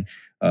 watching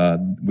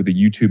with the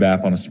YouTube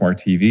app on a smart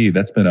TV,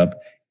 that's been up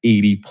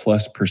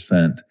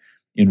 80+%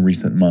 in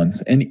recent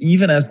months. And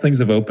even as things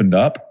have opened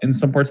up in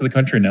some parts of the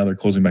country, now they're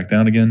closing back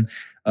down again,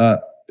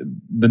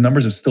 the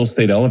numbers have still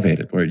stayed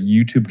elevated, where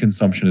YouTube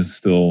consumption is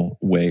still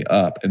way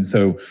up. And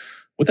so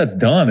what that's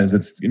done is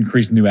it's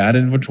increased new ad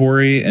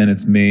inventory, and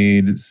it's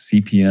made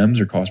CPMs,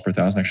 or cost per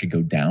thousand, actually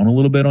go down a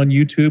little bit on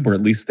YouTube, or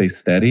at least stay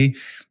steady.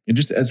 It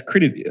just has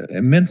created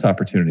immense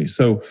opportunities.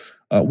 So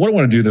what I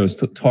want to do, though, is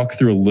to talk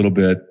through a little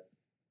bit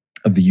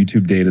of the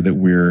YouTube data that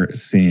we're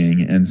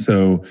seeing. And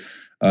so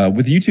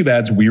with YouTube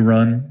ads we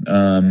run,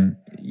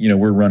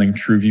 we're running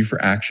TrueView for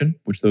Action,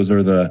 which those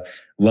are the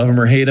love them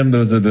or hate them.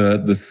 Those are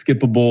the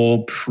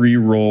skippable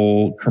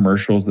pre-roll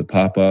commercials that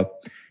pop up,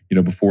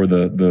 before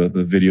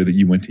the video that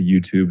you went to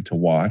YouTube to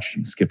watch.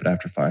 You skip it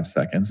after 5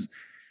 seconds.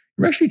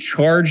 You're actually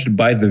charged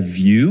by the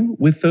view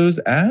with those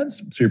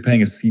ads. So you're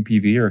paying a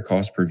CPV, or a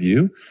cost per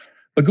view.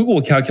 But Google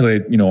will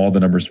calculate, all the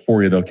numbers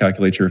for you. They'll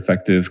calculate your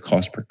effective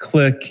cost per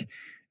click.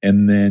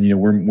 And then,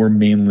 we're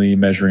mainly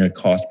measuring a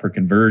cost per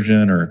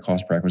conversion or a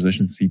cost per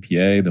acquisition,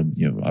 CPA.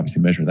 They'll,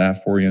 obviously measure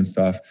that for you and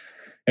stuff.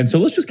 And so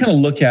let's just kind of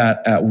look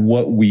at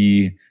what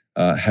we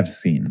have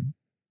seen.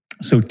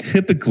 So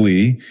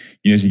typically,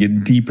 as you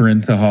get deeper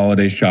into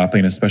holiday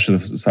shopping, especially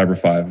the Cyber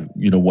 5,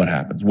 what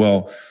happens?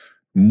 Well,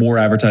 more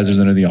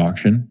advertisers enter the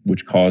auction,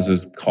 which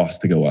causes costs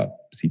to go up.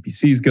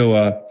 CPCs go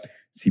up,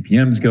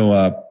 CPMs go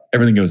up,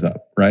 everything goes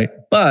up, right?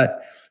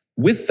 But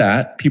with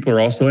that, people are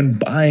also in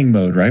buying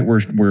mode, right? We're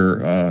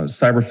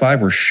Cyber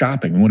 5, we're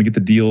shopping. We want to get the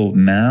deal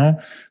now.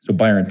 So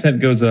buyer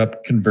intent goes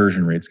up,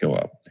 conversion rates go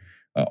up.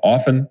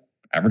 Often,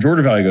 average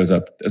order value goes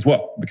up as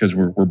well, because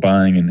we're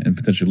buying and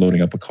potentially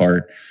loading up a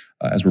cart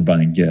as we're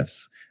buying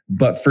gifts.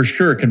 But for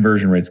sure,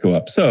 conversion rates go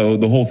up. So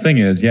the whole thing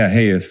is,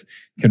 if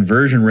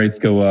conversion rates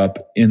go up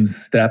in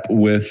step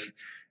with,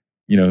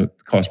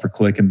 cost per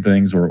click and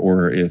things,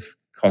 or if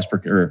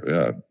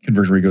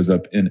conversion rate goes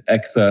up in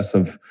excess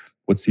of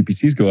what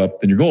CPCs go up,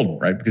 then you're golden,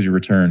 right? Because your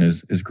return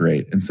is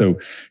great. And so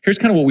here's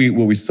kind of what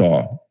we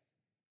saw.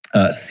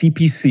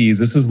 CPCs,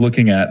 this was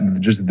looking at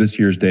just this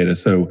year's data.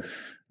 So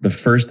the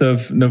 1st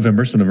of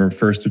November, so November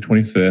 1st to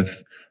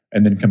 25th,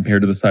 and then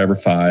compared to the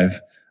Cyber 5,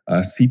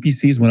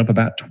 CPCs went up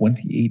about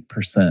 28%.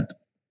 That's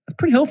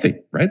pretty healthy,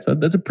 right? So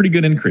that's a pretty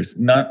good increase.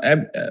 Not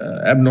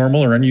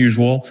abnormal or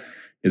unusual.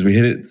 As we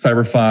hit it,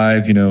 Cyber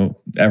 5,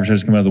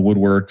 advertisers come out of the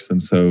woodworks,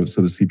 and so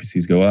the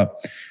CPCs go up.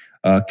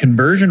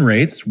 Conversion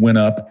rates went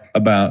up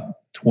about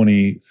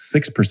 26%,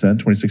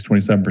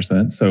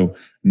 27%. So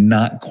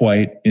not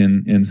quite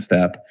in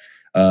step.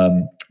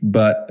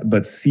 But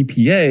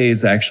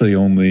CPAs actually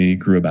only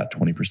grew about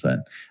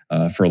 20%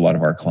 for a lot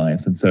of our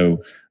clients. And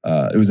so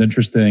it was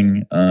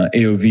interesting.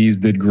 AOVs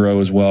did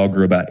grow as well,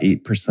 grew about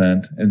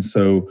 8%. And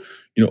so,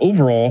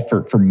 overall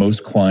for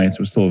most clients,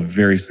 it was still a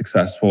very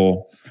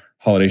successful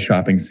holiday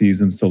shopping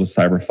season. Still, the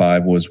Cyber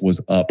 5 was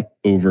up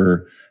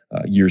over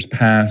years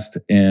past.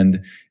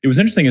 And it was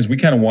interesting as we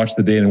kind of watched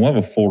the data, and we'll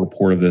have a full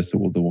report of this that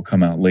will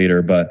come out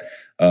later. But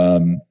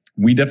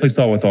we definitely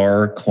saw with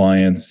our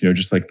clients,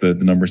 just like the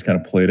numbers kind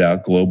of played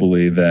out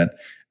globally, that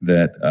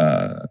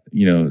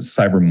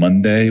Cyber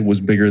Monday was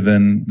bigger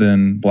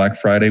than Black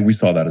Friday. We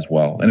saw that as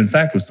well. And in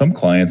fact, with some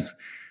clients,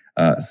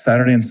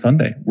 Saturday and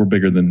Sunday were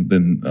bigger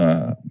than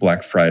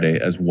Black Friday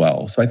as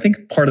well. So I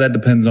think part of that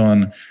depends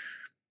on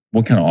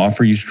what kind of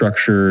offer you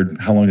structured,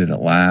 how long did it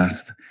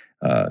last,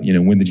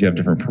 when did you have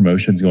different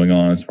promotions going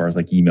on as far as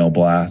like email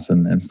blasts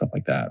and stuff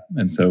like that.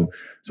 And so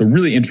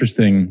really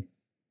interesting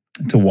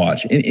to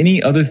watch.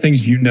 Any other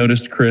things you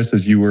noticed, Chris,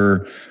 as you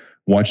were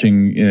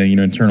watching,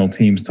 internal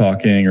teams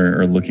talking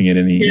or looking at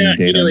any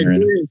data on your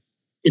end?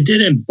 It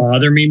didn't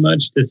bother me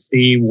much to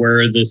see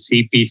where the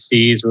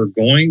CPCs were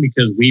going,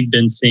 because we've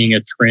been seeing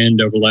a trend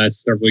over the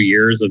last several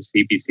years of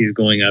CPCs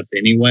going up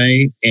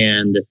anyway.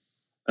 And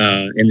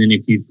then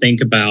if you think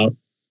about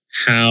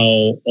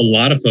how a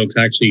lot of folks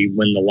actually,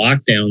 when the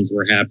lockdowns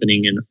were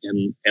happening and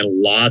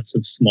lots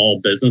of small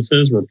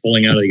businesses were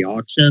pulling out of the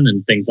auction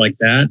and things like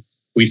that,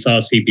 we saw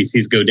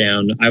CPCs go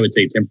down, I would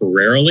say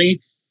temporarily.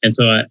 And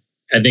so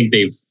I think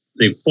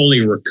they've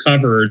fully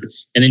recovered.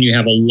 And then you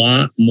have a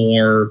lot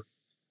more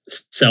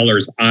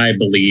sellers, I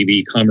believe,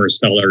 e-commerce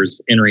sellers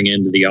entering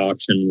into the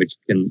auction, which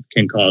can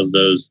cause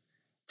those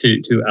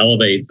to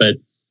elevate. But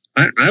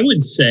I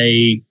would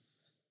say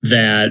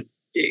that,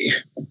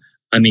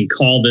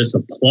 call this a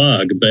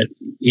plug, but,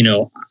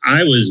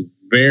 I was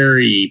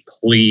very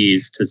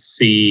pleased to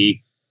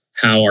see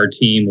how our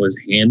team was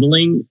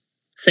handling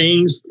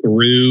things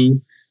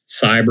through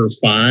Cyber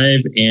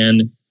 5.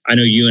 And I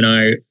know you and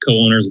I,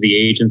 co-owners of the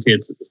agency,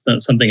 it's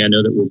not something I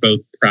know that we're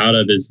both proud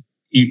of, is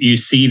you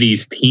see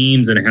these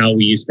teams and how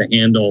we used to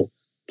handle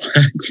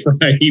Black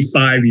Friday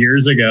 5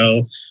 years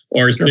ago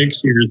or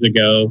 6 years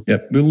ago.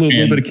 Yep, a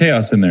little bit of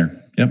chaos in there.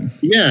 Yep.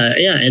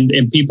 Yeah, and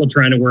people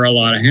trying to wear a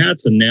lot of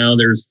hats, and now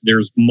there's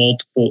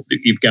multiple.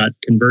 You've got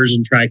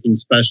conversion tracking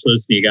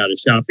specialists, and you got a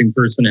shopping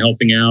person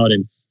helping out,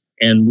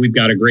 and we've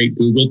got a great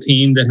Google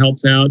team that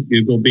helps out.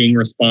 Google being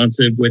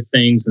responsive with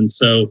things, and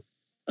so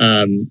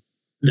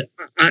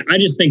I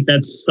just think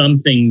that's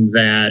something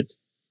that,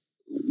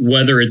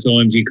 whether it's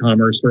OMG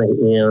Commerce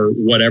or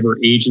whatever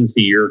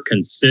agency you're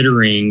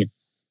considering,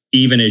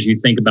 even as you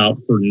think about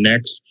for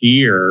next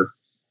year,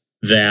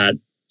 that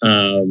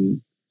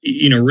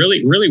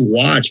really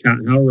watch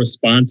how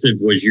responsive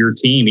was your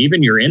team,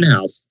 even your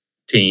in-house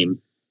team.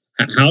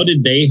 How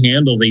did they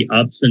handle the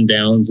ups and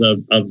downs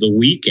of the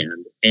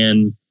weekend?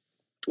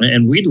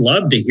 And we'd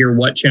love to hear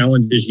what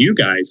challenges you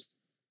guys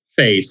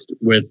faced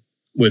with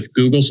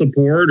Google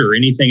support or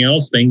anything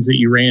else, things that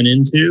you ran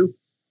into.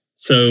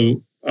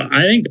 So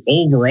I think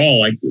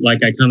overall,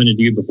 like I commented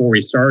to you before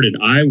we started,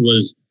 I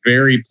was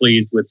very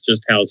pleased with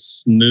just how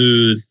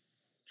smooth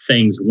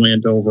things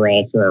went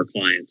overall for our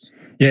clients.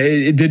 Yeah,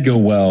 it did go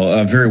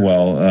well, very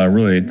well,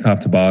 really top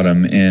to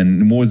bottom.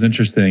 And what was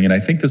interesting, and I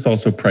think this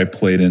also probably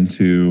played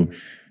into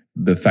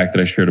the fact that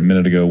I shared a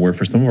minute ago, where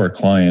for some of our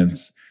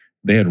clients,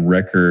 they had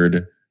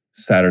record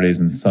Saturdays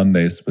and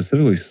Sundays,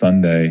 specifically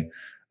Sunday.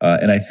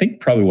 And I think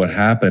probably what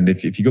happened,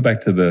 if you go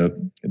back to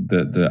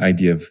the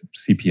idea of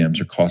CPMs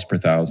or cost per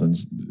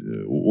thousands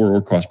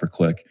or cost per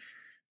click,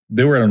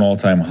 they were at an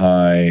all-time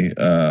high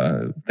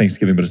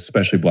Thanksgiving, but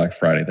especially Black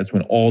Friday. That's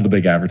when all the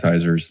big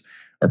advertisers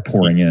are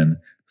pouring in.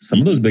 Some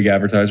of those big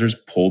advertisers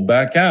pulled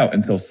back out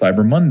until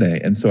Cyber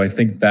Monday. And so I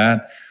think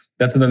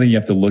that's another thing you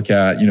have to look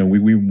at.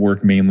 We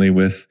work mainly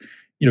with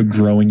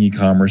growing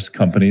e-commerce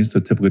companies. So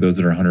typically those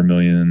that are 100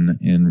 million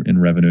in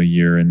revenue a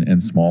year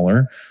and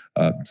smaller.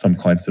 Some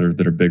clients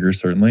that are bigger,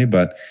 certainly.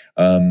 But,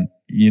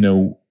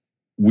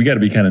 we got to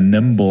be kind of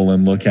nimble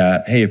and look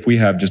at, hey, if we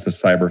have just a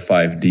Cyber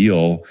 5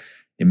 deal,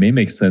 it may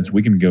make sense.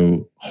 We can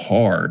go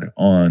hard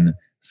on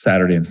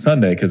Saturday and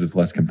Sunday because it's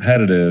less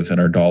competitive and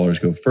our dollars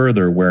go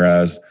further.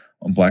 Whereas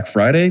on Black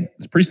Friday,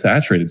 it's pretty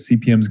saturated.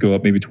 CPMs go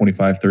up maybe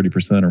 25,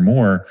 30% or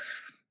more.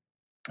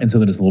 And so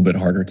then it's a little bit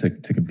harder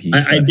to compete.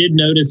 I did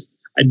notice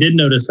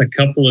a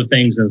couple of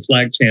things in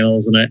Slack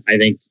channels. And I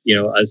think,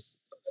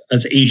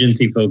 as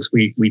agency folks,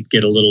 we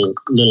get a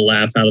little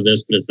laugh out of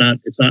this, but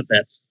it's not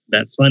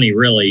that funny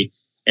really.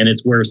 And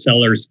it's where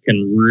sellers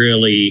can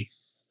really,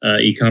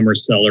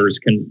 e-commerce sellers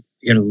can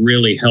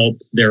really help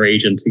their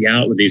agency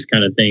out with these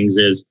kind of things.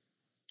 Is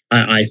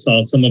I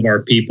saw some of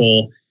our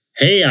people,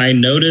 hey, I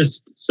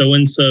noticed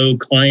so-and-so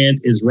client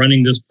is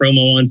running this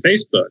promo on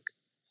Facebook.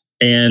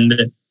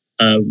 And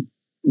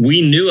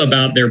we knew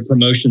about their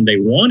promotion they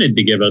wanted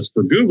to give us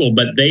for Google,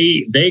 but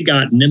they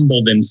got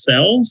nimble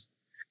themselves.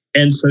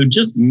 And so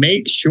just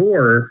make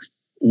sure,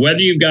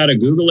 whether you've got a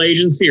Google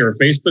agency or a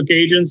Facebook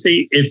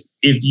agency, if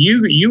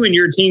you and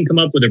your team come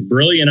up with a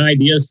brilliant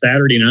idea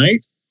Saturday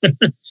night,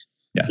 let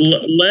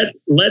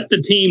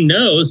the team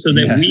know so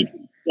that we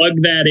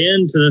plug that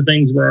into the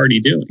things we're already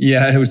doing.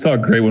 Yeah, we saw a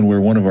great one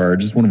where one of our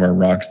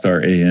rock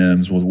star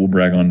AMs, we'll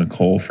brag on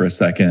Nicole for a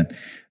second.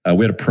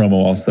 We had a promo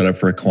all set up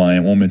for a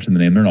client. Won't mention the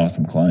name. They're an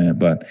awesome client,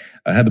 but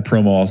I had the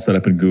promo all set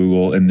up in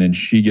Google, and then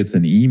she gets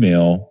an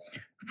email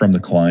from the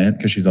client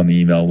because she's on the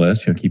email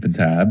list, keeping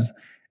tabs.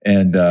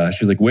 And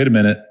she's like, wait a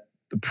minute,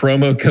 the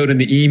promo code in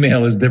the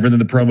email is different than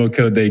the promo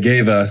code they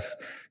gave us.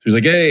 She's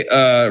like,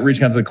 hey,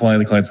 reaching out to the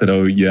client. The client said,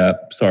 oh, yeah,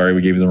 sorry,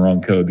 we gave you the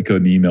wrong code. The code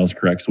in the email is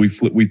correct. So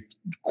we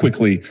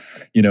quickly,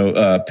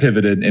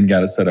 pivoted and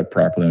got it set up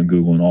properly on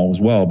Google, and all was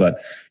well. But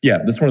yeah,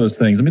 this is one of those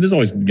things. I mean, there's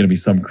always going to be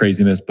some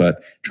craziness,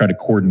 but try to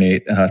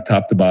coordinate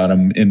top to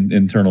bottom,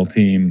 internal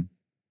team,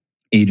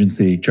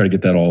 agency, try to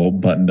get that all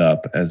buttoned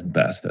up as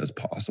best as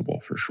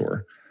possible for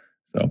sure.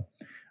 So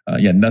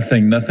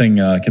nothing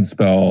can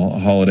spell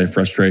holiday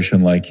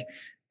frustration like,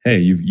 hey,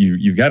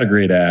 you've got a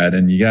great ad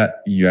and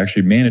you're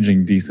actually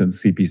managing decent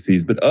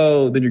CPCs, but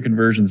then your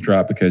conversions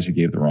drop because you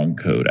gave the wrong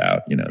code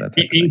out. That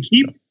type of thing.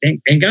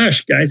 And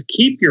gosh, guys,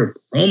 keep your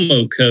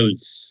promo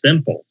codes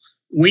simple.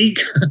 We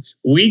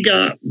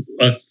got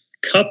a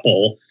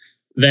couple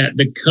that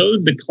the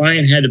code the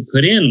client had to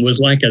put in was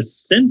like a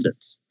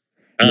sentence.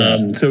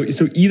 So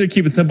either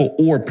keep it simple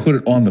or put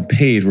it on the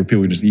page where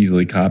people can just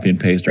easily copy and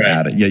paste or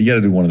add it. Yeah, you got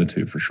to do one of the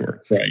two for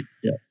sure. Right.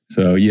 Yeah.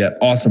 So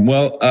awesome.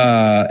 Well,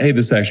 hey,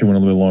 this actually went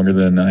a little bit longer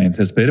than I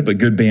anticipated, but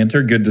good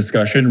banter, good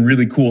discussion,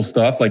 really cool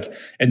stuff.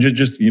 And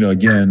just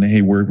again,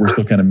 hey, we're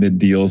still kind of mid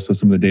deal, so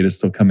some of the data is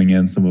still coming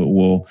in. Some of it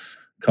will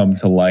come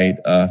to light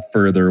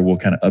further. We'll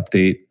kind of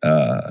update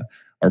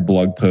our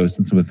blog post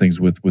and some of the things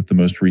with the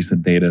most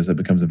recent data as it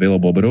becomes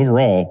available. But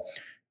overall,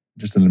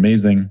 just an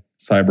amazing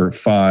Cyber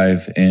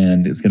 5,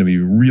 and it's going to be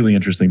really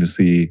interesting to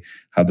see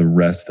how the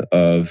rest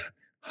of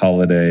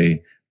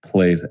holiday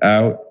plays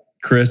out.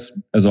 Chris,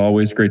 as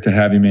always, great to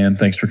have you, man.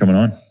 Thanks for coming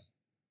on.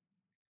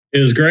 It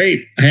was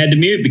great. I had to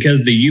mute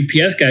because the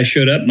UPS guy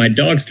showed up. My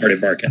dog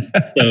started barking.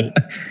 So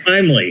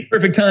timely.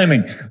 Perfect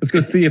timing. Let's go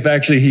see if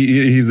actually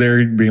he's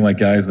there being like,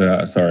 guys,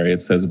 sorry,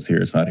 it says it's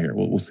here. It's not here.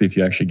 We'll see if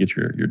you actually get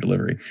your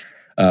delivery.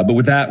 But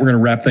with that, we're going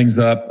to wrap things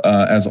up.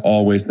 As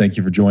always, thank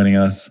you for joining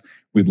us.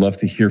 We'd love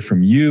to hear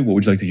from you. What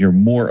would you like to hear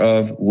more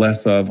of,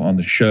 less of on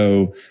the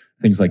show?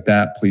 Things like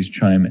that, please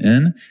chime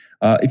in.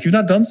 If you've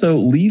not done so,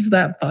 leave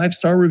that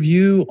 5-star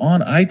review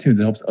on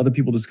iTunes. It helps other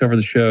people discover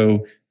the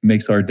show,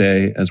 makes our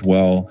day as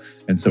well.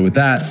 And so with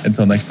that,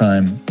 until next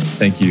time,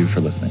 thank you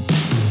for listening. All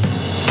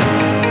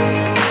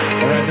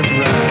right, that's a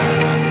wrap.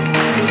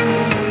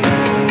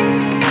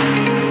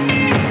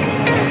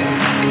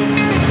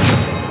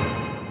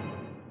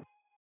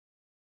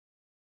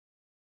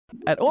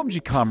 At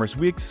OMG Commerce,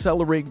 we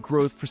accelerate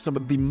growth for some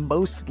of the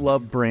most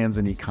loved brands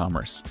in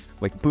e-commerce,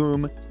 like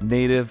Boom,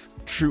 Native,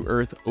 True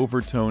Earth,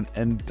 Overtone,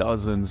 and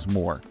dozens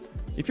more.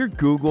 If your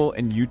Google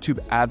and YouTube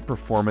ad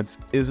performance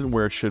isn't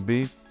where it should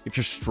be, if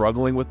you're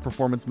struggling with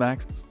Performance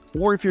Max,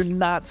 or if you're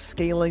not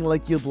scaling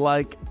like you'd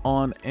like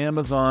on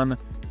Amazon,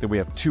 then we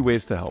have 2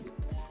 ways to help.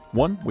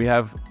 One, we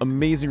have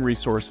amazing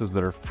resources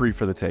that are free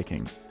for the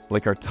taking,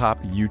 like our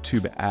top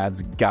YouTube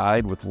ads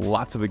guide with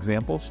lots of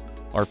examples,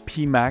 our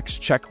PMax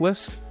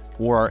checklist,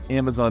 or our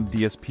Amazon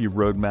DSP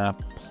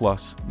roadmap,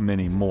 plus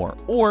many more.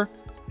 Or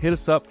hit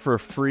us up for a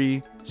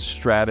free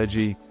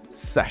strategy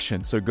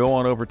session. So go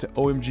on over to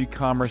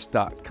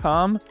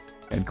omgcommerce.com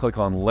and click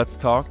on Let's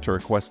Talk to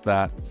request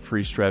that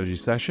free strategy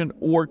session,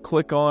 or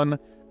click on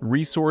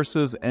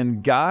Resources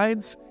and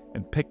Guides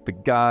and pick the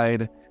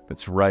guide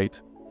that's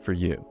right for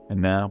you.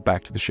 And now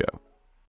back to the show.